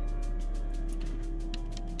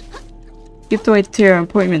 You have to wait till your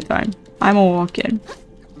appointment time. I'm a walk-in.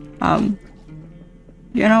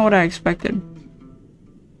 You're not what I expected.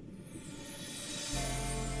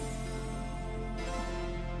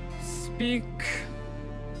 Speak.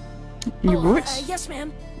 Your voice? Yes,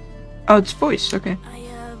 ma'am. Oh, it's voice. Okay.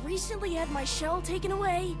 I recently had my shell taken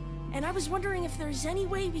away, and I was wondering if there's any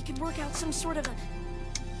way we could work out some sort of a...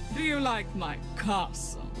 Do you like my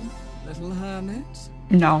castle, little hermit?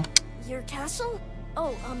 No. Your castle?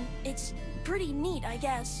 Oh, it's pretty neat, I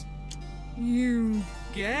guess. You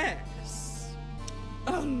guess?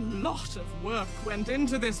 A lot of work went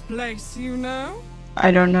into this place, you know?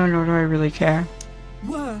 I don't know, nor do I really care.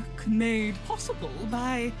 Work made possible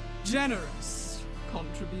by generous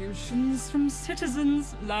contributions from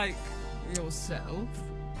citizens like yourself.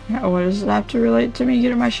 Yeah, what does it have to relate to me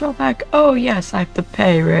getting my shell back? Oh yes, I have to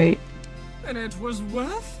pay, right? And it was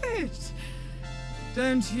worth it,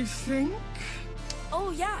 don't you think? Oh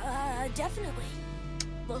yeah, definitely.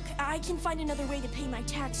 Look, I can find another way to pay my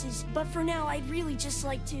taxes, but for now I'd really just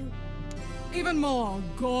like to... Even more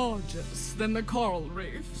gorgeous than the coral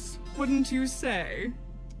reefs, wouldn't you say?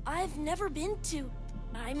 I've never been to...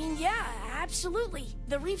 I mean, yeah, absolutely.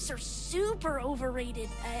 The reefs are super overrated.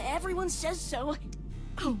 Everyone says so.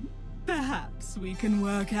 Oh, perhaps we can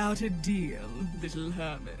work out a deal, little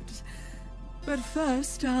hermit. But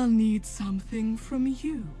first I'll need something from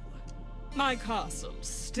you. My castle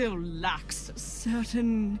still lacks a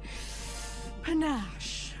certain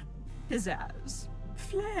panache, pizzazz,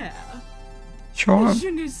 flair. Sure.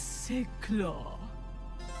 Je ne sais quoi.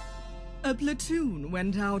 A platoon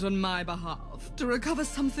went out on my behalf to recover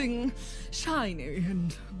something shiny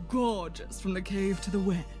and gorgeous from the cave to the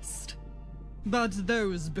west. But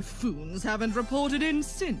those buffoons haven't reported in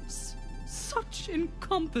since. Such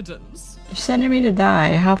incompetence. You're sending me to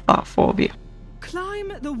die. How thoughtful of you.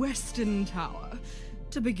 Climb the western tower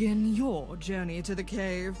to begin your journey to the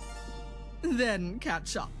cave. Then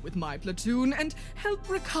catch up with my platoon and help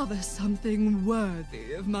recover something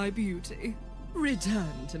worthy of my beauty.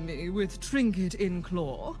 Return to me with trinket in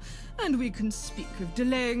claw, and we can speak of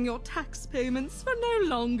delaying your tax payments for no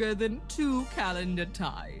longer than 2 calendar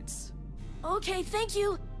tides. Okay, thank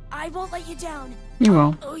you. I won't let you down. You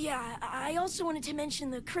won't. Oh yeah, I also wanted to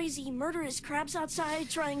mention the crazy murderous crabs outside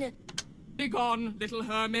trying to... Begone, little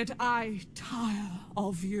hermit. I tire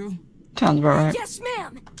of you. Sounds about right. Yes,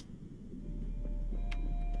 ma'am!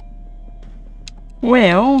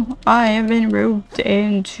 Well, I have been roped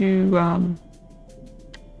into,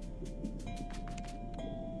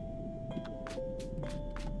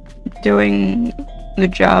 doing the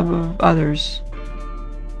job of others.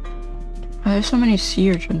 Oh, there's so many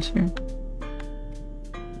sea urchins here.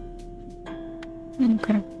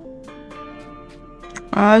 Okay.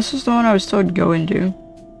 This is the one I was told to go into.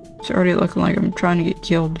 It's already looking like I'm trying to get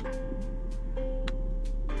killed.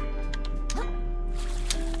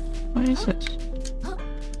 What is this?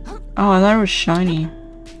 Oh, I thought it was shiny.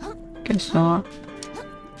 Guess not.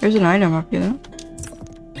 There's an item up here though.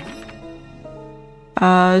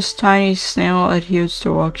 This tiny snail adheres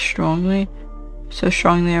to walk strongly. So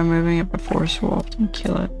strongly I'm moving it before so will often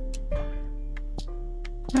kill it.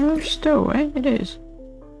 Oh, stowaway? It is.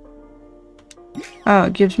 Oh,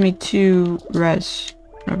 it gives me 2 res.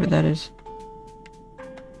 Whatever that is.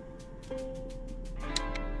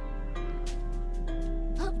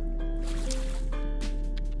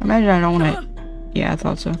 Imagine I don't want to... Yeah, I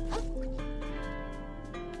thought so.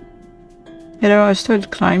 Hello, I was told to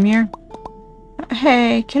climb here.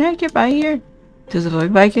 Hey, can I get by here? Does it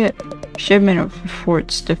look like it? Shipment of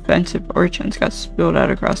fort's defensive urchins got spilled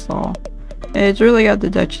out across the hall. It's really got the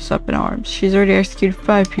Duchess up in arms. She's already executed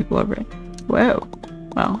 5 people over it. Whoa.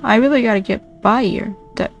 Well, I really gotta get by here.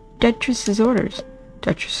 Duchess's orders.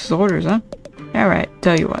 Duchess's orders, huh? Alright,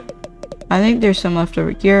 tell you what. I think there's some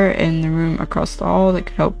leftover gear in the room across the hall that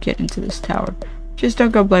could help get into this tower. Just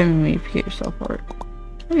don't go blaming me if you get yourself hurt.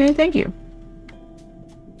 Okay, thank you.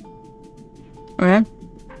 Okay.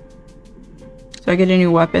 So I get a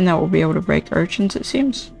new weapon that will be able to break urchins, it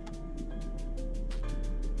seems.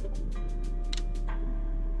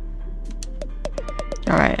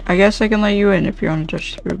 Alright, I guess I can let you in if you're on a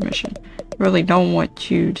Duchess approved mission. I really don't want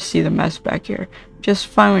you to see the mess back here. Just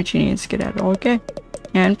find what you need and skedaddle, okay?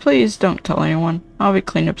 And please don't tell anyone. I'll be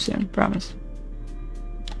cleaned up soon, promise.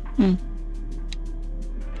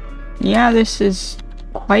 Yeah, this is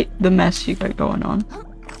quite the mess you got going on.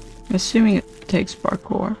 I'm assuming it takes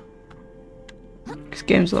parkour. Because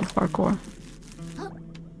games love parkour.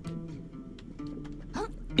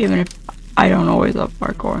 Even if I don't always love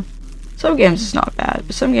parkour. Some games it's not bad,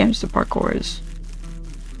 but some games the parkour is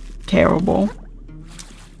terrible.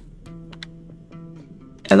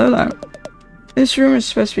 Hello there. This room is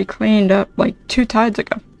supposed to be cleaned up like 2 tides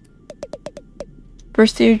ago.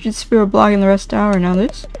 First the urchin spear blocking the rest hour, now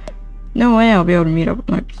this? No way I'll be able to meet up with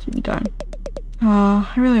my platoon time.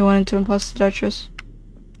 I really wanted to impress the Duchess.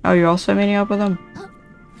 Oh, you're also meeting up with them?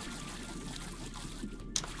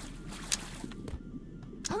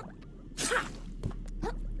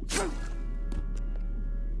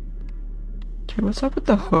 Okay, what's up with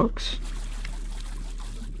the hooks?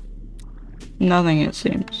 Nothing, it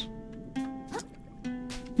seems.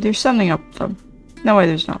 There's something up with them. No way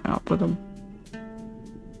there's nothing up with them.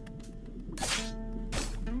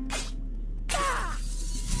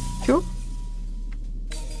 Cool.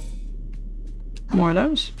 More of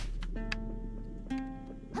those.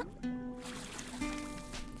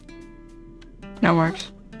 That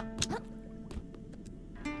works.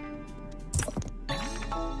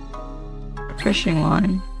 Fishing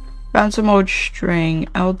line. Found some old string.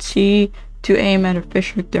 LT to aim at a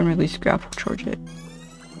fish hook, then release grapple towards it.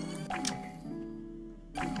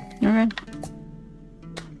 Okay.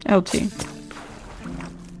 LT.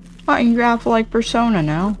 Oh, you can grapple like Persona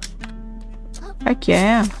now. Heck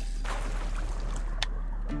yeah.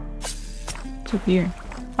 What's up here?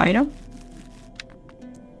 Item?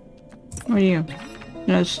 What are you?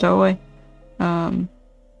 No stowaway?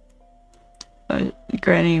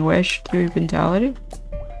 Granny wish through mentality?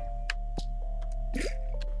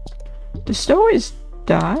 Do stowaways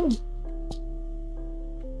die?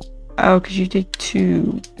 Oh, because you take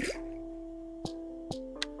 2.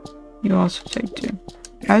 You also take 2.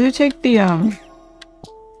 How do you take the, yeah,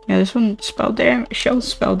 this one, spell damage, shell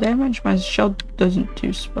spell damage? My shell doesn't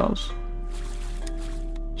do spells.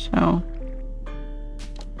 So,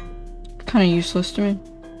 kind of useless to me.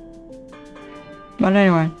 But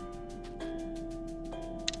anyway.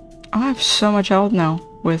 I have so much health now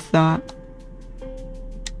with that.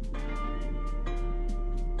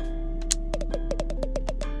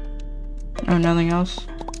 Oh, nothing else?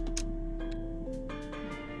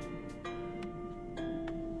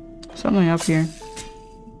 Something up here.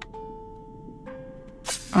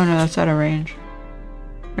 Oh no, that's out of range.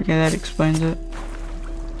 Okay, that explains it.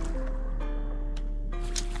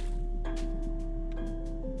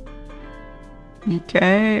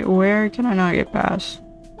 Okay, where can I not get past?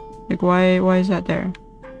 Like, why is that there?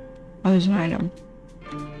 Oh, there's an item.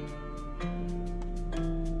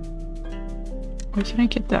 Where can I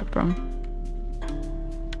get that from?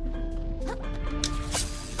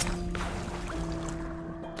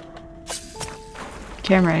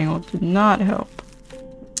 Camera angle did not help.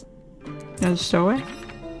 Another stowaway?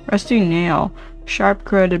 Rusty nail. Sharp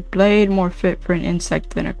corroded blade, more fit for an insect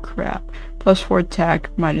than a crab. +4 attack,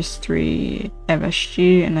 -3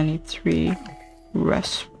 MSG, and I need 3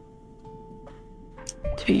 rest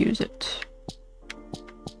to use it.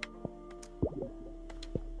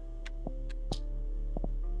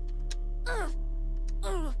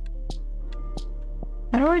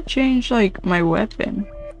 How do I change, like, my weapon?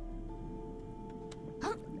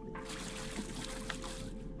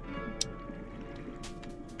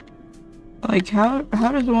 Like, how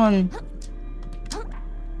does one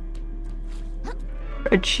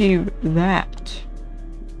achieve that?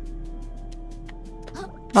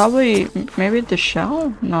 Probably, maybe the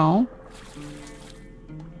shell? No.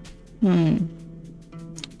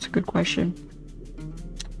 That's a good question.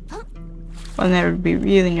 Well, that would be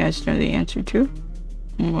really nice to know the answer to.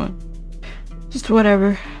 What? Just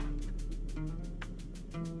whatever.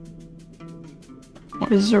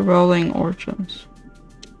 What is the rolling orchards?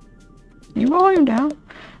 You rolling him down?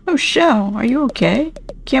 Oh, Shell, are you okay?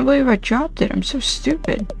 Can't believe I dropped it. I'm so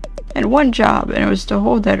stupid. I had one job, and it was to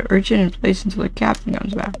hold that urchin in place until the captain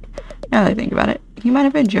comes back. Now that I think about it, he might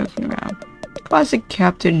have been joking around. Classic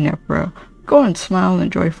Captain Nepro. Go and smile and the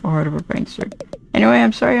joyful heart of a prankster. Anyway,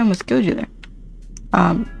 I'm sorry I almost killed you there.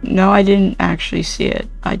 No, I didn't actually see it.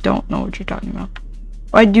 I don't know what you're talking about.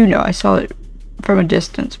 Well, I do know. I saw it from a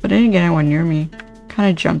distance, but I didn't get anyone near me. Kind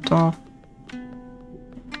of jumped off.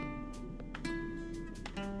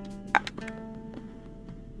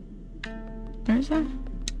 Where's that?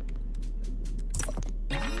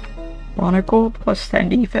 Monocle plus 10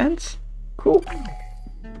 defense? Cool.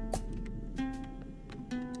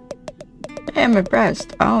 Hey, I'm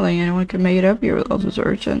impressed. I don't think anyone can make it up here with all those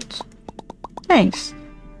urchins. Thanks.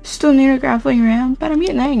 Still new to grappling around, but I'm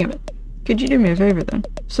getting the hang of it. Could you do me a favor then?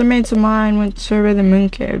 Some mates of mine went to survey the moon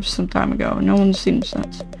caves some time ago. No one's seen them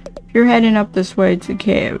since. If you're heading up this way to the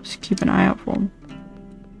caves, keep an eye out for them.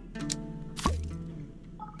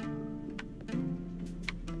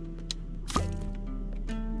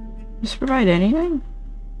 Does it provide anything?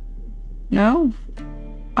 No?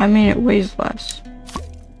 I mean, it weighs less.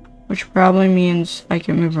 Which probably means I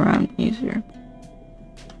can move around easier.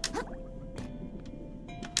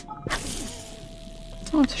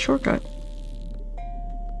 Oh, it's a shortcut.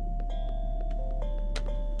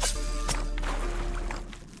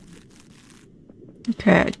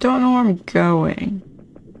 Okay, I don't know where I'm going.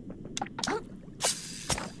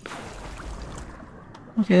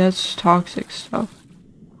 Okay, that's toxic stuff.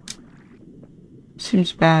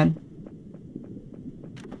 Seems bad.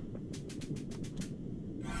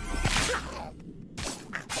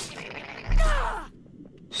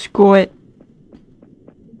 Screw it.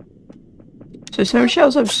 So some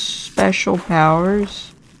shells have special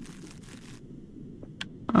powers.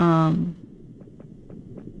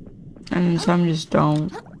 And some just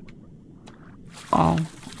don't. Oh,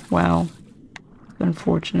 well.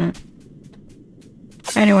 Unfortunate.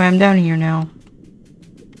 Anyway, I'm down here now.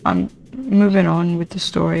 I'm moving on with the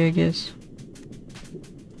story, I guess.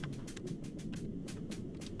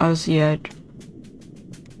 I was the edge.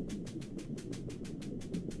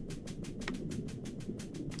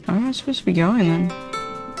 Where am I supposed to be going then?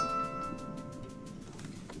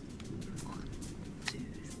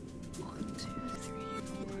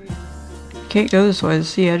 Can't go this way, this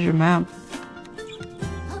is the edge of the map.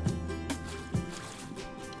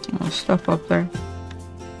 Oh, stuff up there.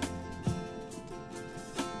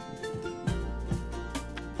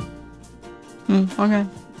 Okay.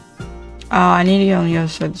 I need to get on the other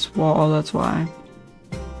side of this wall, that's why.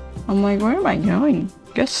 I'm like, where am I going?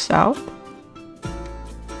 I guess south?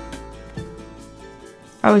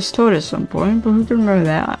 I was told at some point, but who can remember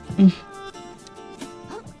that?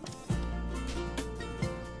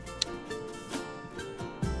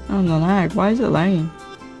 Oh, the lag. Why is it lagging?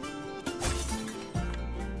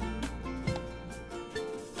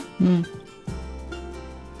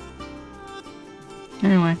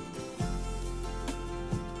 Anyway.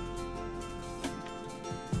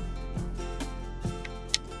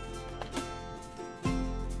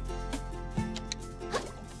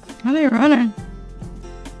 Why are they running?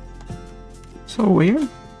 So weird.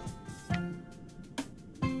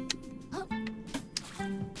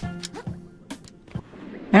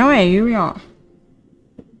 Anyway, here we are.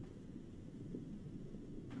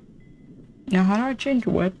 Now, how do I change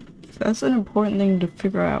weapons? That's an important thing to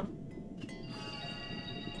figure out.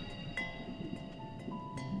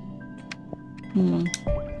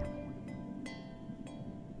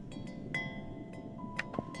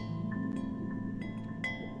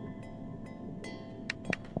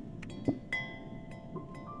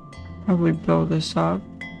 Probably blow this up.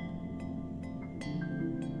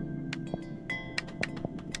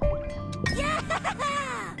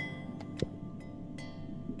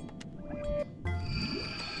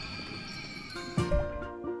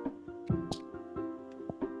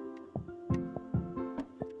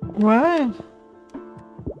 What?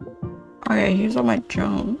 Okay, here's all my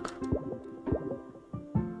junk.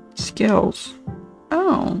 Skills.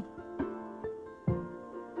 Oh.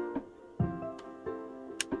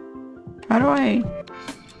 How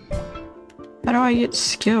do I get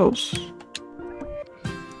skills?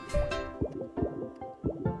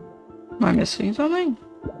 Am I missing something?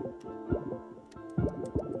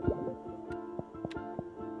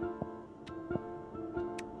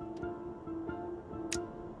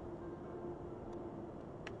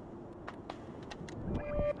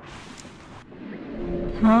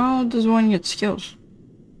 How does one get skills?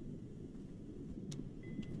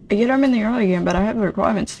 I get them in the early game, but I have the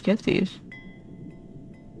requirements to get these.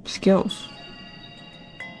 Skills.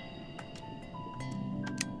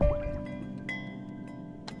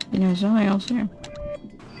 You know, there's nothing else here.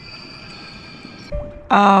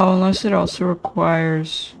 Oh, unless it also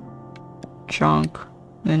requires junk,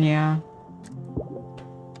 then yeah.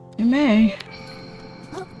 It may.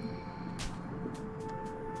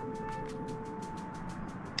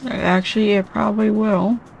 Actually, it probably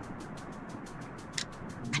will.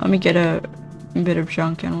 Let me get a bit of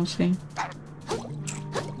junk and we'll see.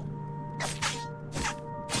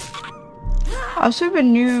 I also have a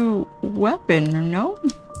new weapon, or no?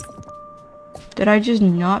 Did I just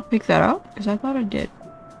not pick that up? Because I thought I did.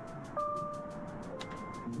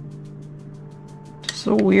 It's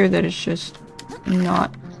so weird that it's just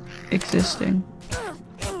not existing.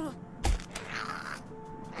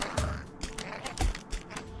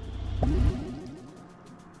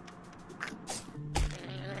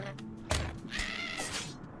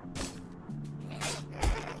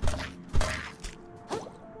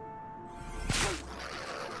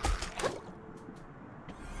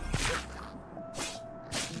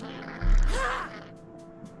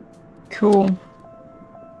 Cool.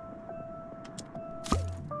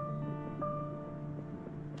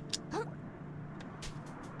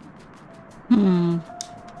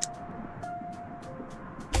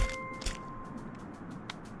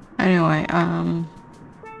 Anyway,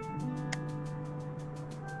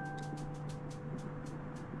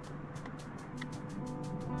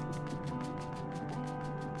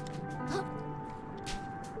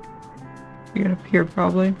 get up here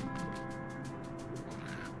probably.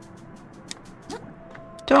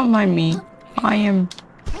 Don't mind me. I am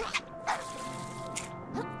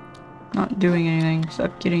not doing anything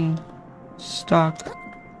except getting stuck.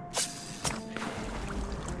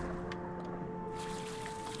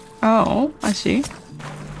 Oh, I see.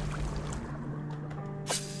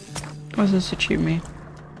 What does this achieve me?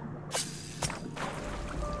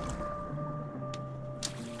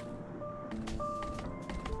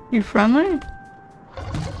 You friendly?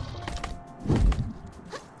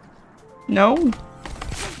 No?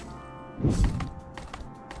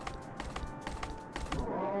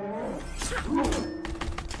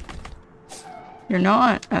 You're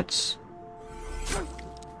not. That's...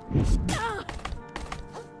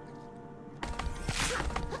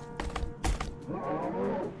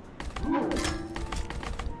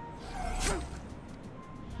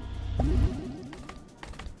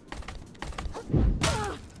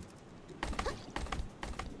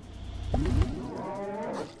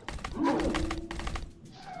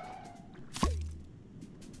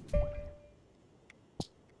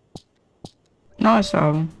 Nice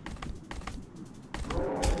album.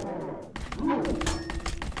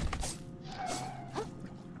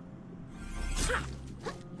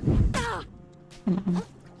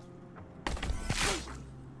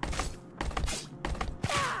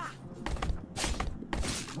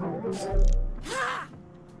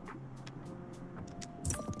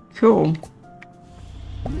 Cool.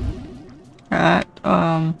 That,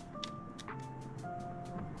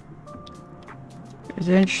 is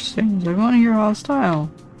interesting. I want to hear hostile.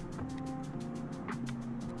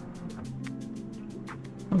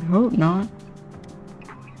 I would hope not.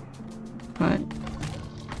 But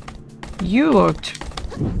you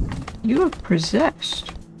look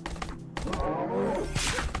possessed.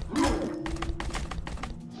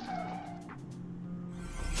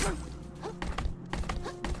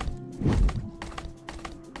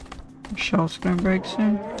 shell's gonna break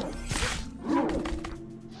soon.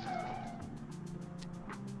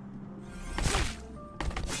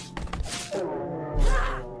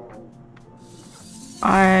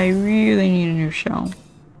 I really need a new shell.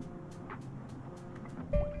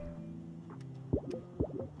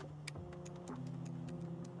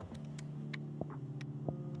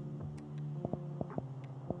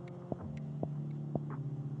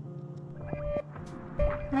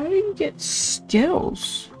 How do you get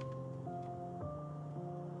skills?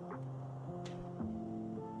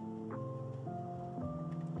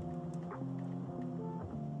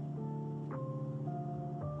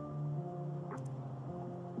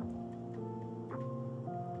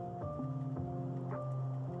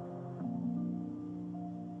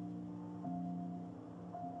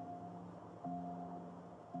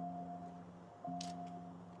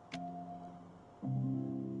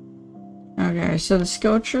 Okay, so the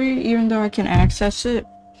skill tree, even though I can access it,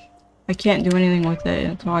 I can't do anything with it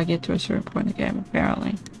until I get to a certain point in the game,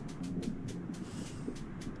 apparently.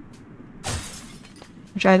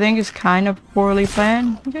 Which I think is kind of poorly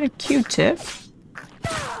planned. We got a Q-tip.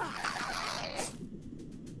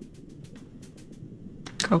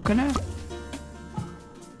 Coconut.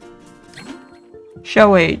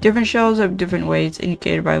 Shell weight. Different shells have different weights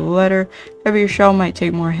indicated by the letter. Heavier shell might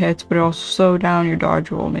take more hits, but it also slow down your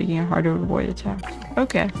dodge roll, making it harder to avoid attacks.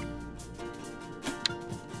 Okay.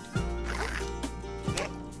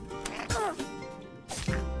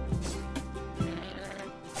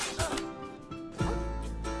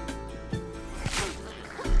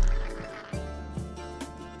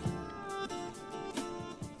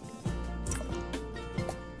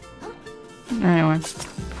 Anyway.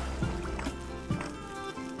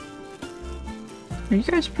 Are you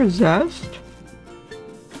guys possessed?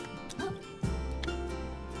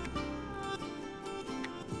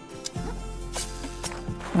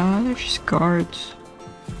 Oh, they're just guards.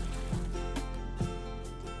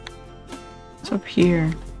 What's up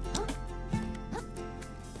here?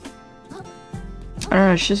 I don't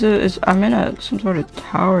know, it's just I'm in some sort of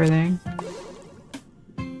tower thing.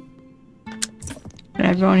 And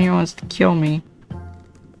everyone here wants to kill me.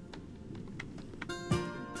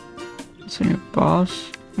 It's a new boss.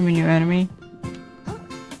 I mean, new enemy.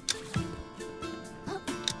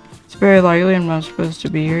 It's very likely I'm not supposed to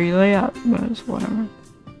be here. You lay out, but it's whatever.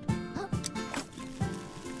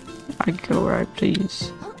 I can go where I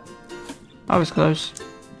please. I was close.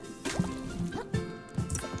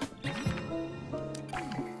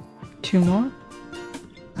 Two more?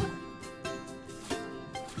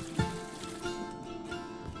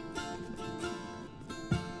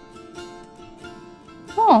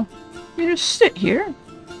 Oh, you just sit here.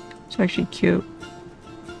 It's actually cute.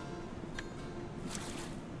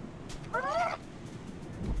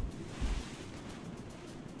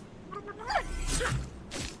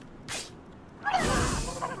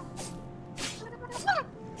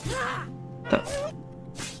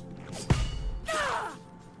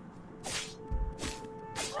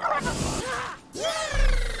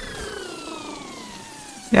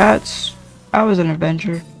 Yeah, I was an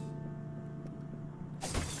adventure.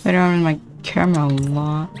 I don't have my camera a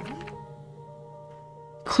lot.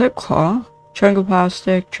 Clip claw. Chunk of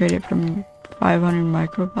plastic. Trade it from 500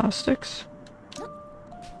 microplastics.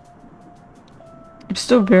 I'm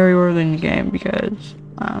still very early in the game because,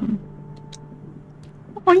 oh,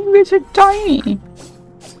 you guys are tiny!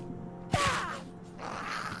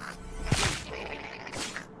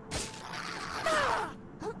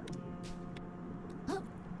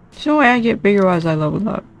 There's no way I get bigger as I level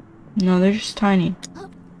up. No, they're just tiny.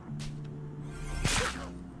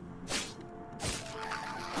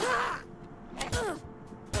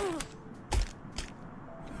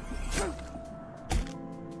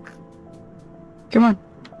 Come on.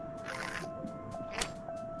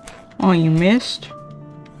 Oh, you missed?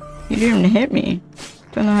 You didn't even hit me.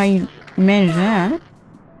 Don't know how you managed that.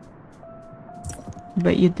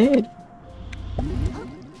 But you did.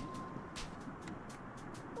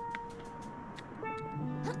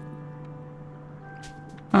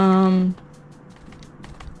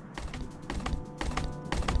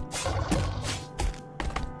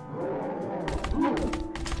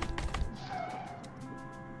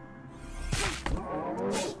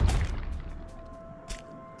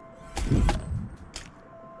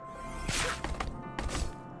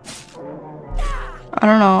 I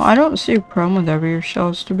don't know, I don't see a problem with heavier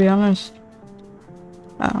shells, to be honest.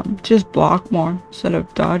 Just block more instead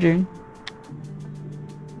of dodging.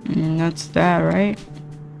 And that's that, right?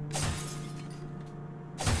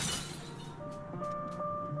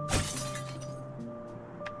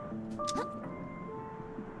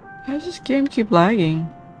 How does this game keep lagging?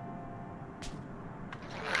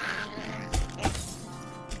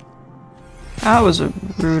 That was a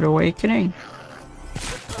rude awakening.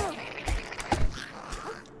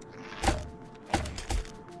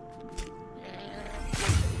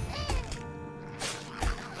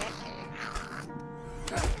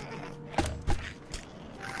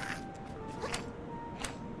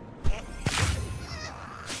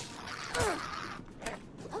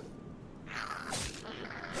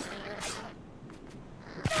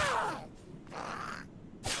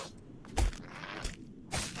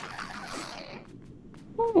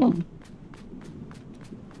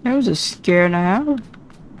 That was a scare and a half.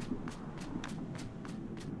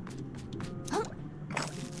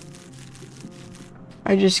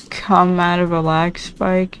 I just come out of a lag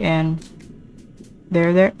spike and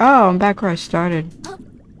they're there. Oh, I'm back where I started.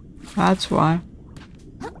 That's why.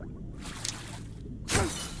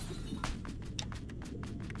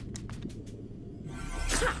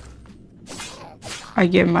 I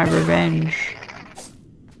get my revenge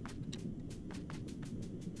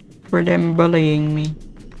for them bullying me.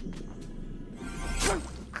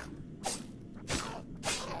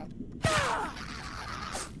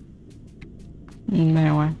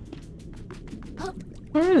 Anyway.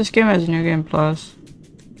 This game has New Game Plus.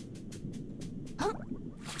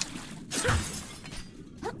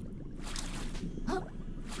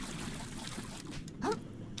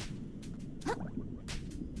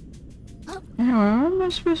 Anyway, where am I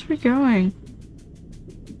supposed to be going?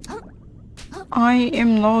 I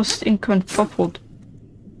am lost and confuffled.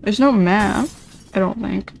 There's no map, I don't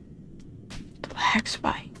think. The lag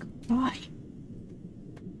spike. Why?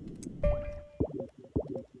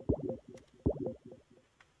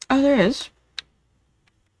 Oh, there is.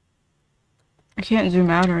 I can't zoom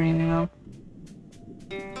out or anything though.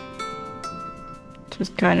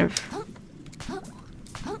 Just kind of.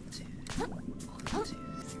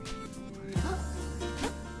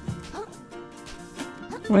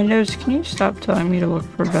 Windows, can you stop telling me to look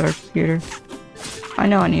for a better computer? I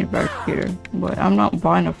know I need a better computer, but I'm not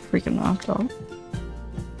buying a freaking laptop.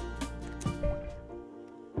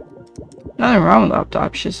 Nothing wrong with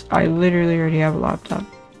laptops, just I literally already have a laptop.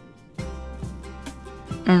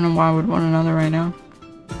 I don't know why I would want another right now.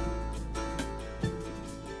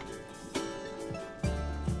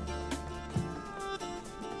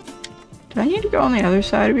 Do I need to go on the other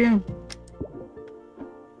side of you?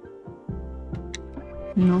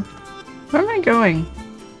 No. Where am I going?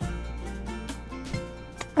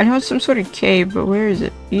 I know it's some sort of cave, but where is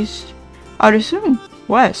it? East? I'd assume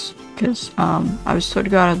west, because I was told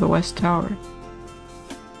to go out of the west tower.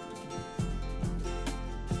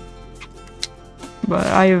 But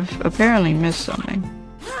I have apparently missed something.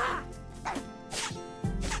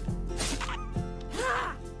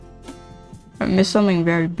 I missed something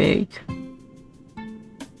very big.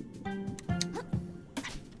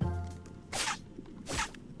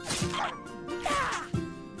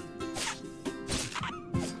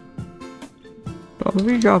 But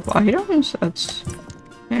we drop items? That's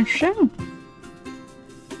interesting.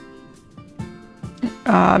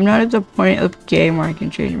 I'm not at the point of the game where I can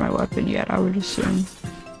change my weapon yet, I would assume.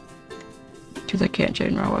 Because I can't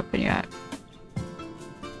change my weapon yet.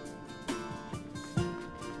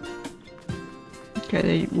 Okay,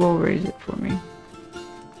 they will raise it for me.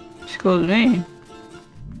 It's close to me.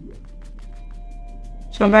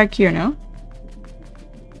 So I'm back here now.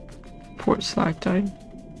 Port Slack-tide.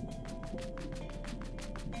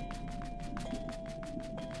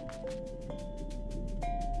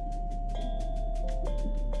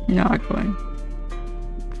 Not going.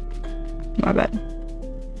 My bad.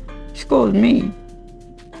 Scold me.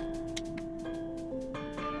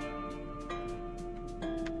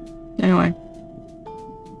 Anyway.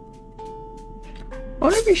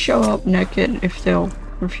 What if you show up naked if they'll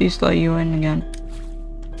refuse to let you in again?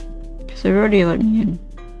 Because they've already let me in.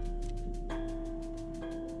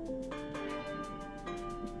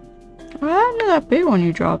 What happened to that big one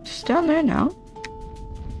you dropped? It's down there now.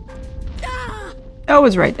 Oh, it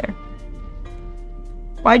was right there.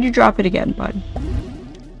 Why'd you drop it again, bud?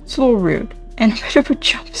 It's a little rude. And a bit of a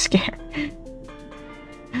jump scare.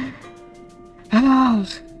 Ah,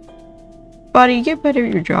 buddy, get better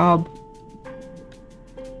at your job.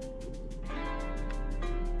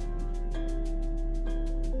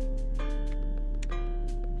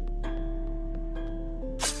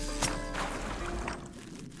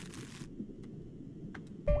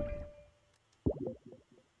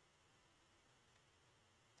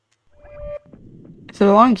 Is it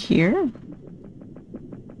along here?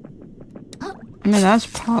 I mean, that's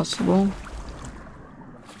possible.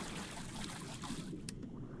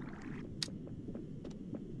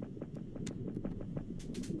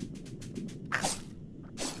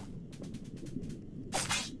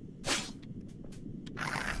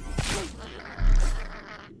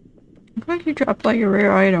 you dropped like a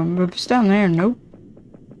rare item, but if it's down there, nope.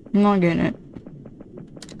 I'm not getting it.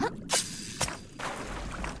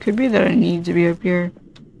 Could be that I need to be up here.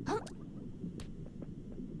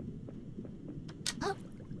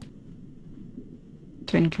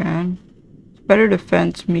 Tin can. Better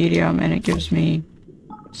defense, medium, and it gives me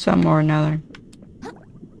some or another.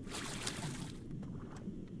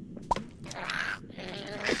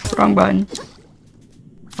 Wrong button.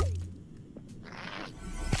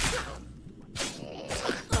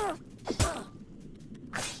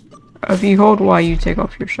 If you hold Y, you take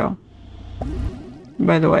off your shell.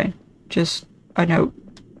 By the way, just a note.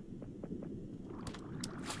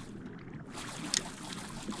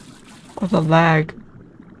 With a lag.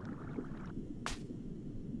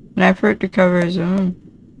 An effort to cover his own.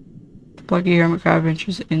 Plucky hermit crab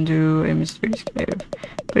ventures into a mysterious cave,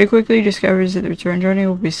 but he quickly discovers that the return journey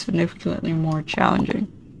will be significantly more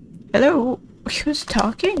challenging. Hello? Who's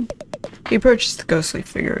talking? He approaches the ghostly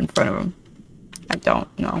figure in front of him. I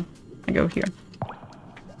don't know. I go here.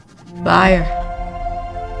 Fire.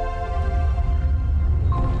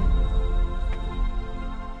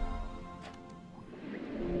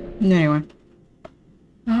 Anyway.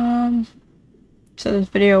 So this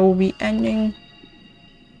video will be ending.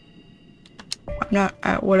 I'm not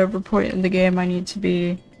at whatever point in the game I need to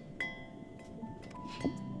be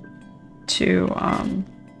to,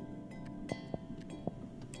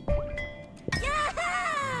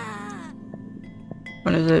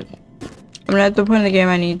 what is it? I'm not at the point in the game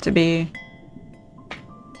I need to be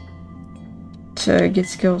to get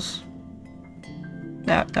skills.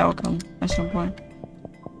 That will come at some point.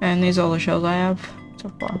 And these are all the shells I have so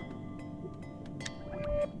far.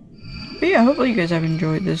 But yeah, hopefully you guys have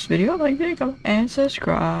enjoyed this video. Like, comment, and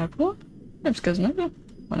subscribe. Well, that's because nothing.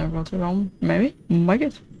 Whenever else at home, maybe. Bye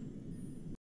guys.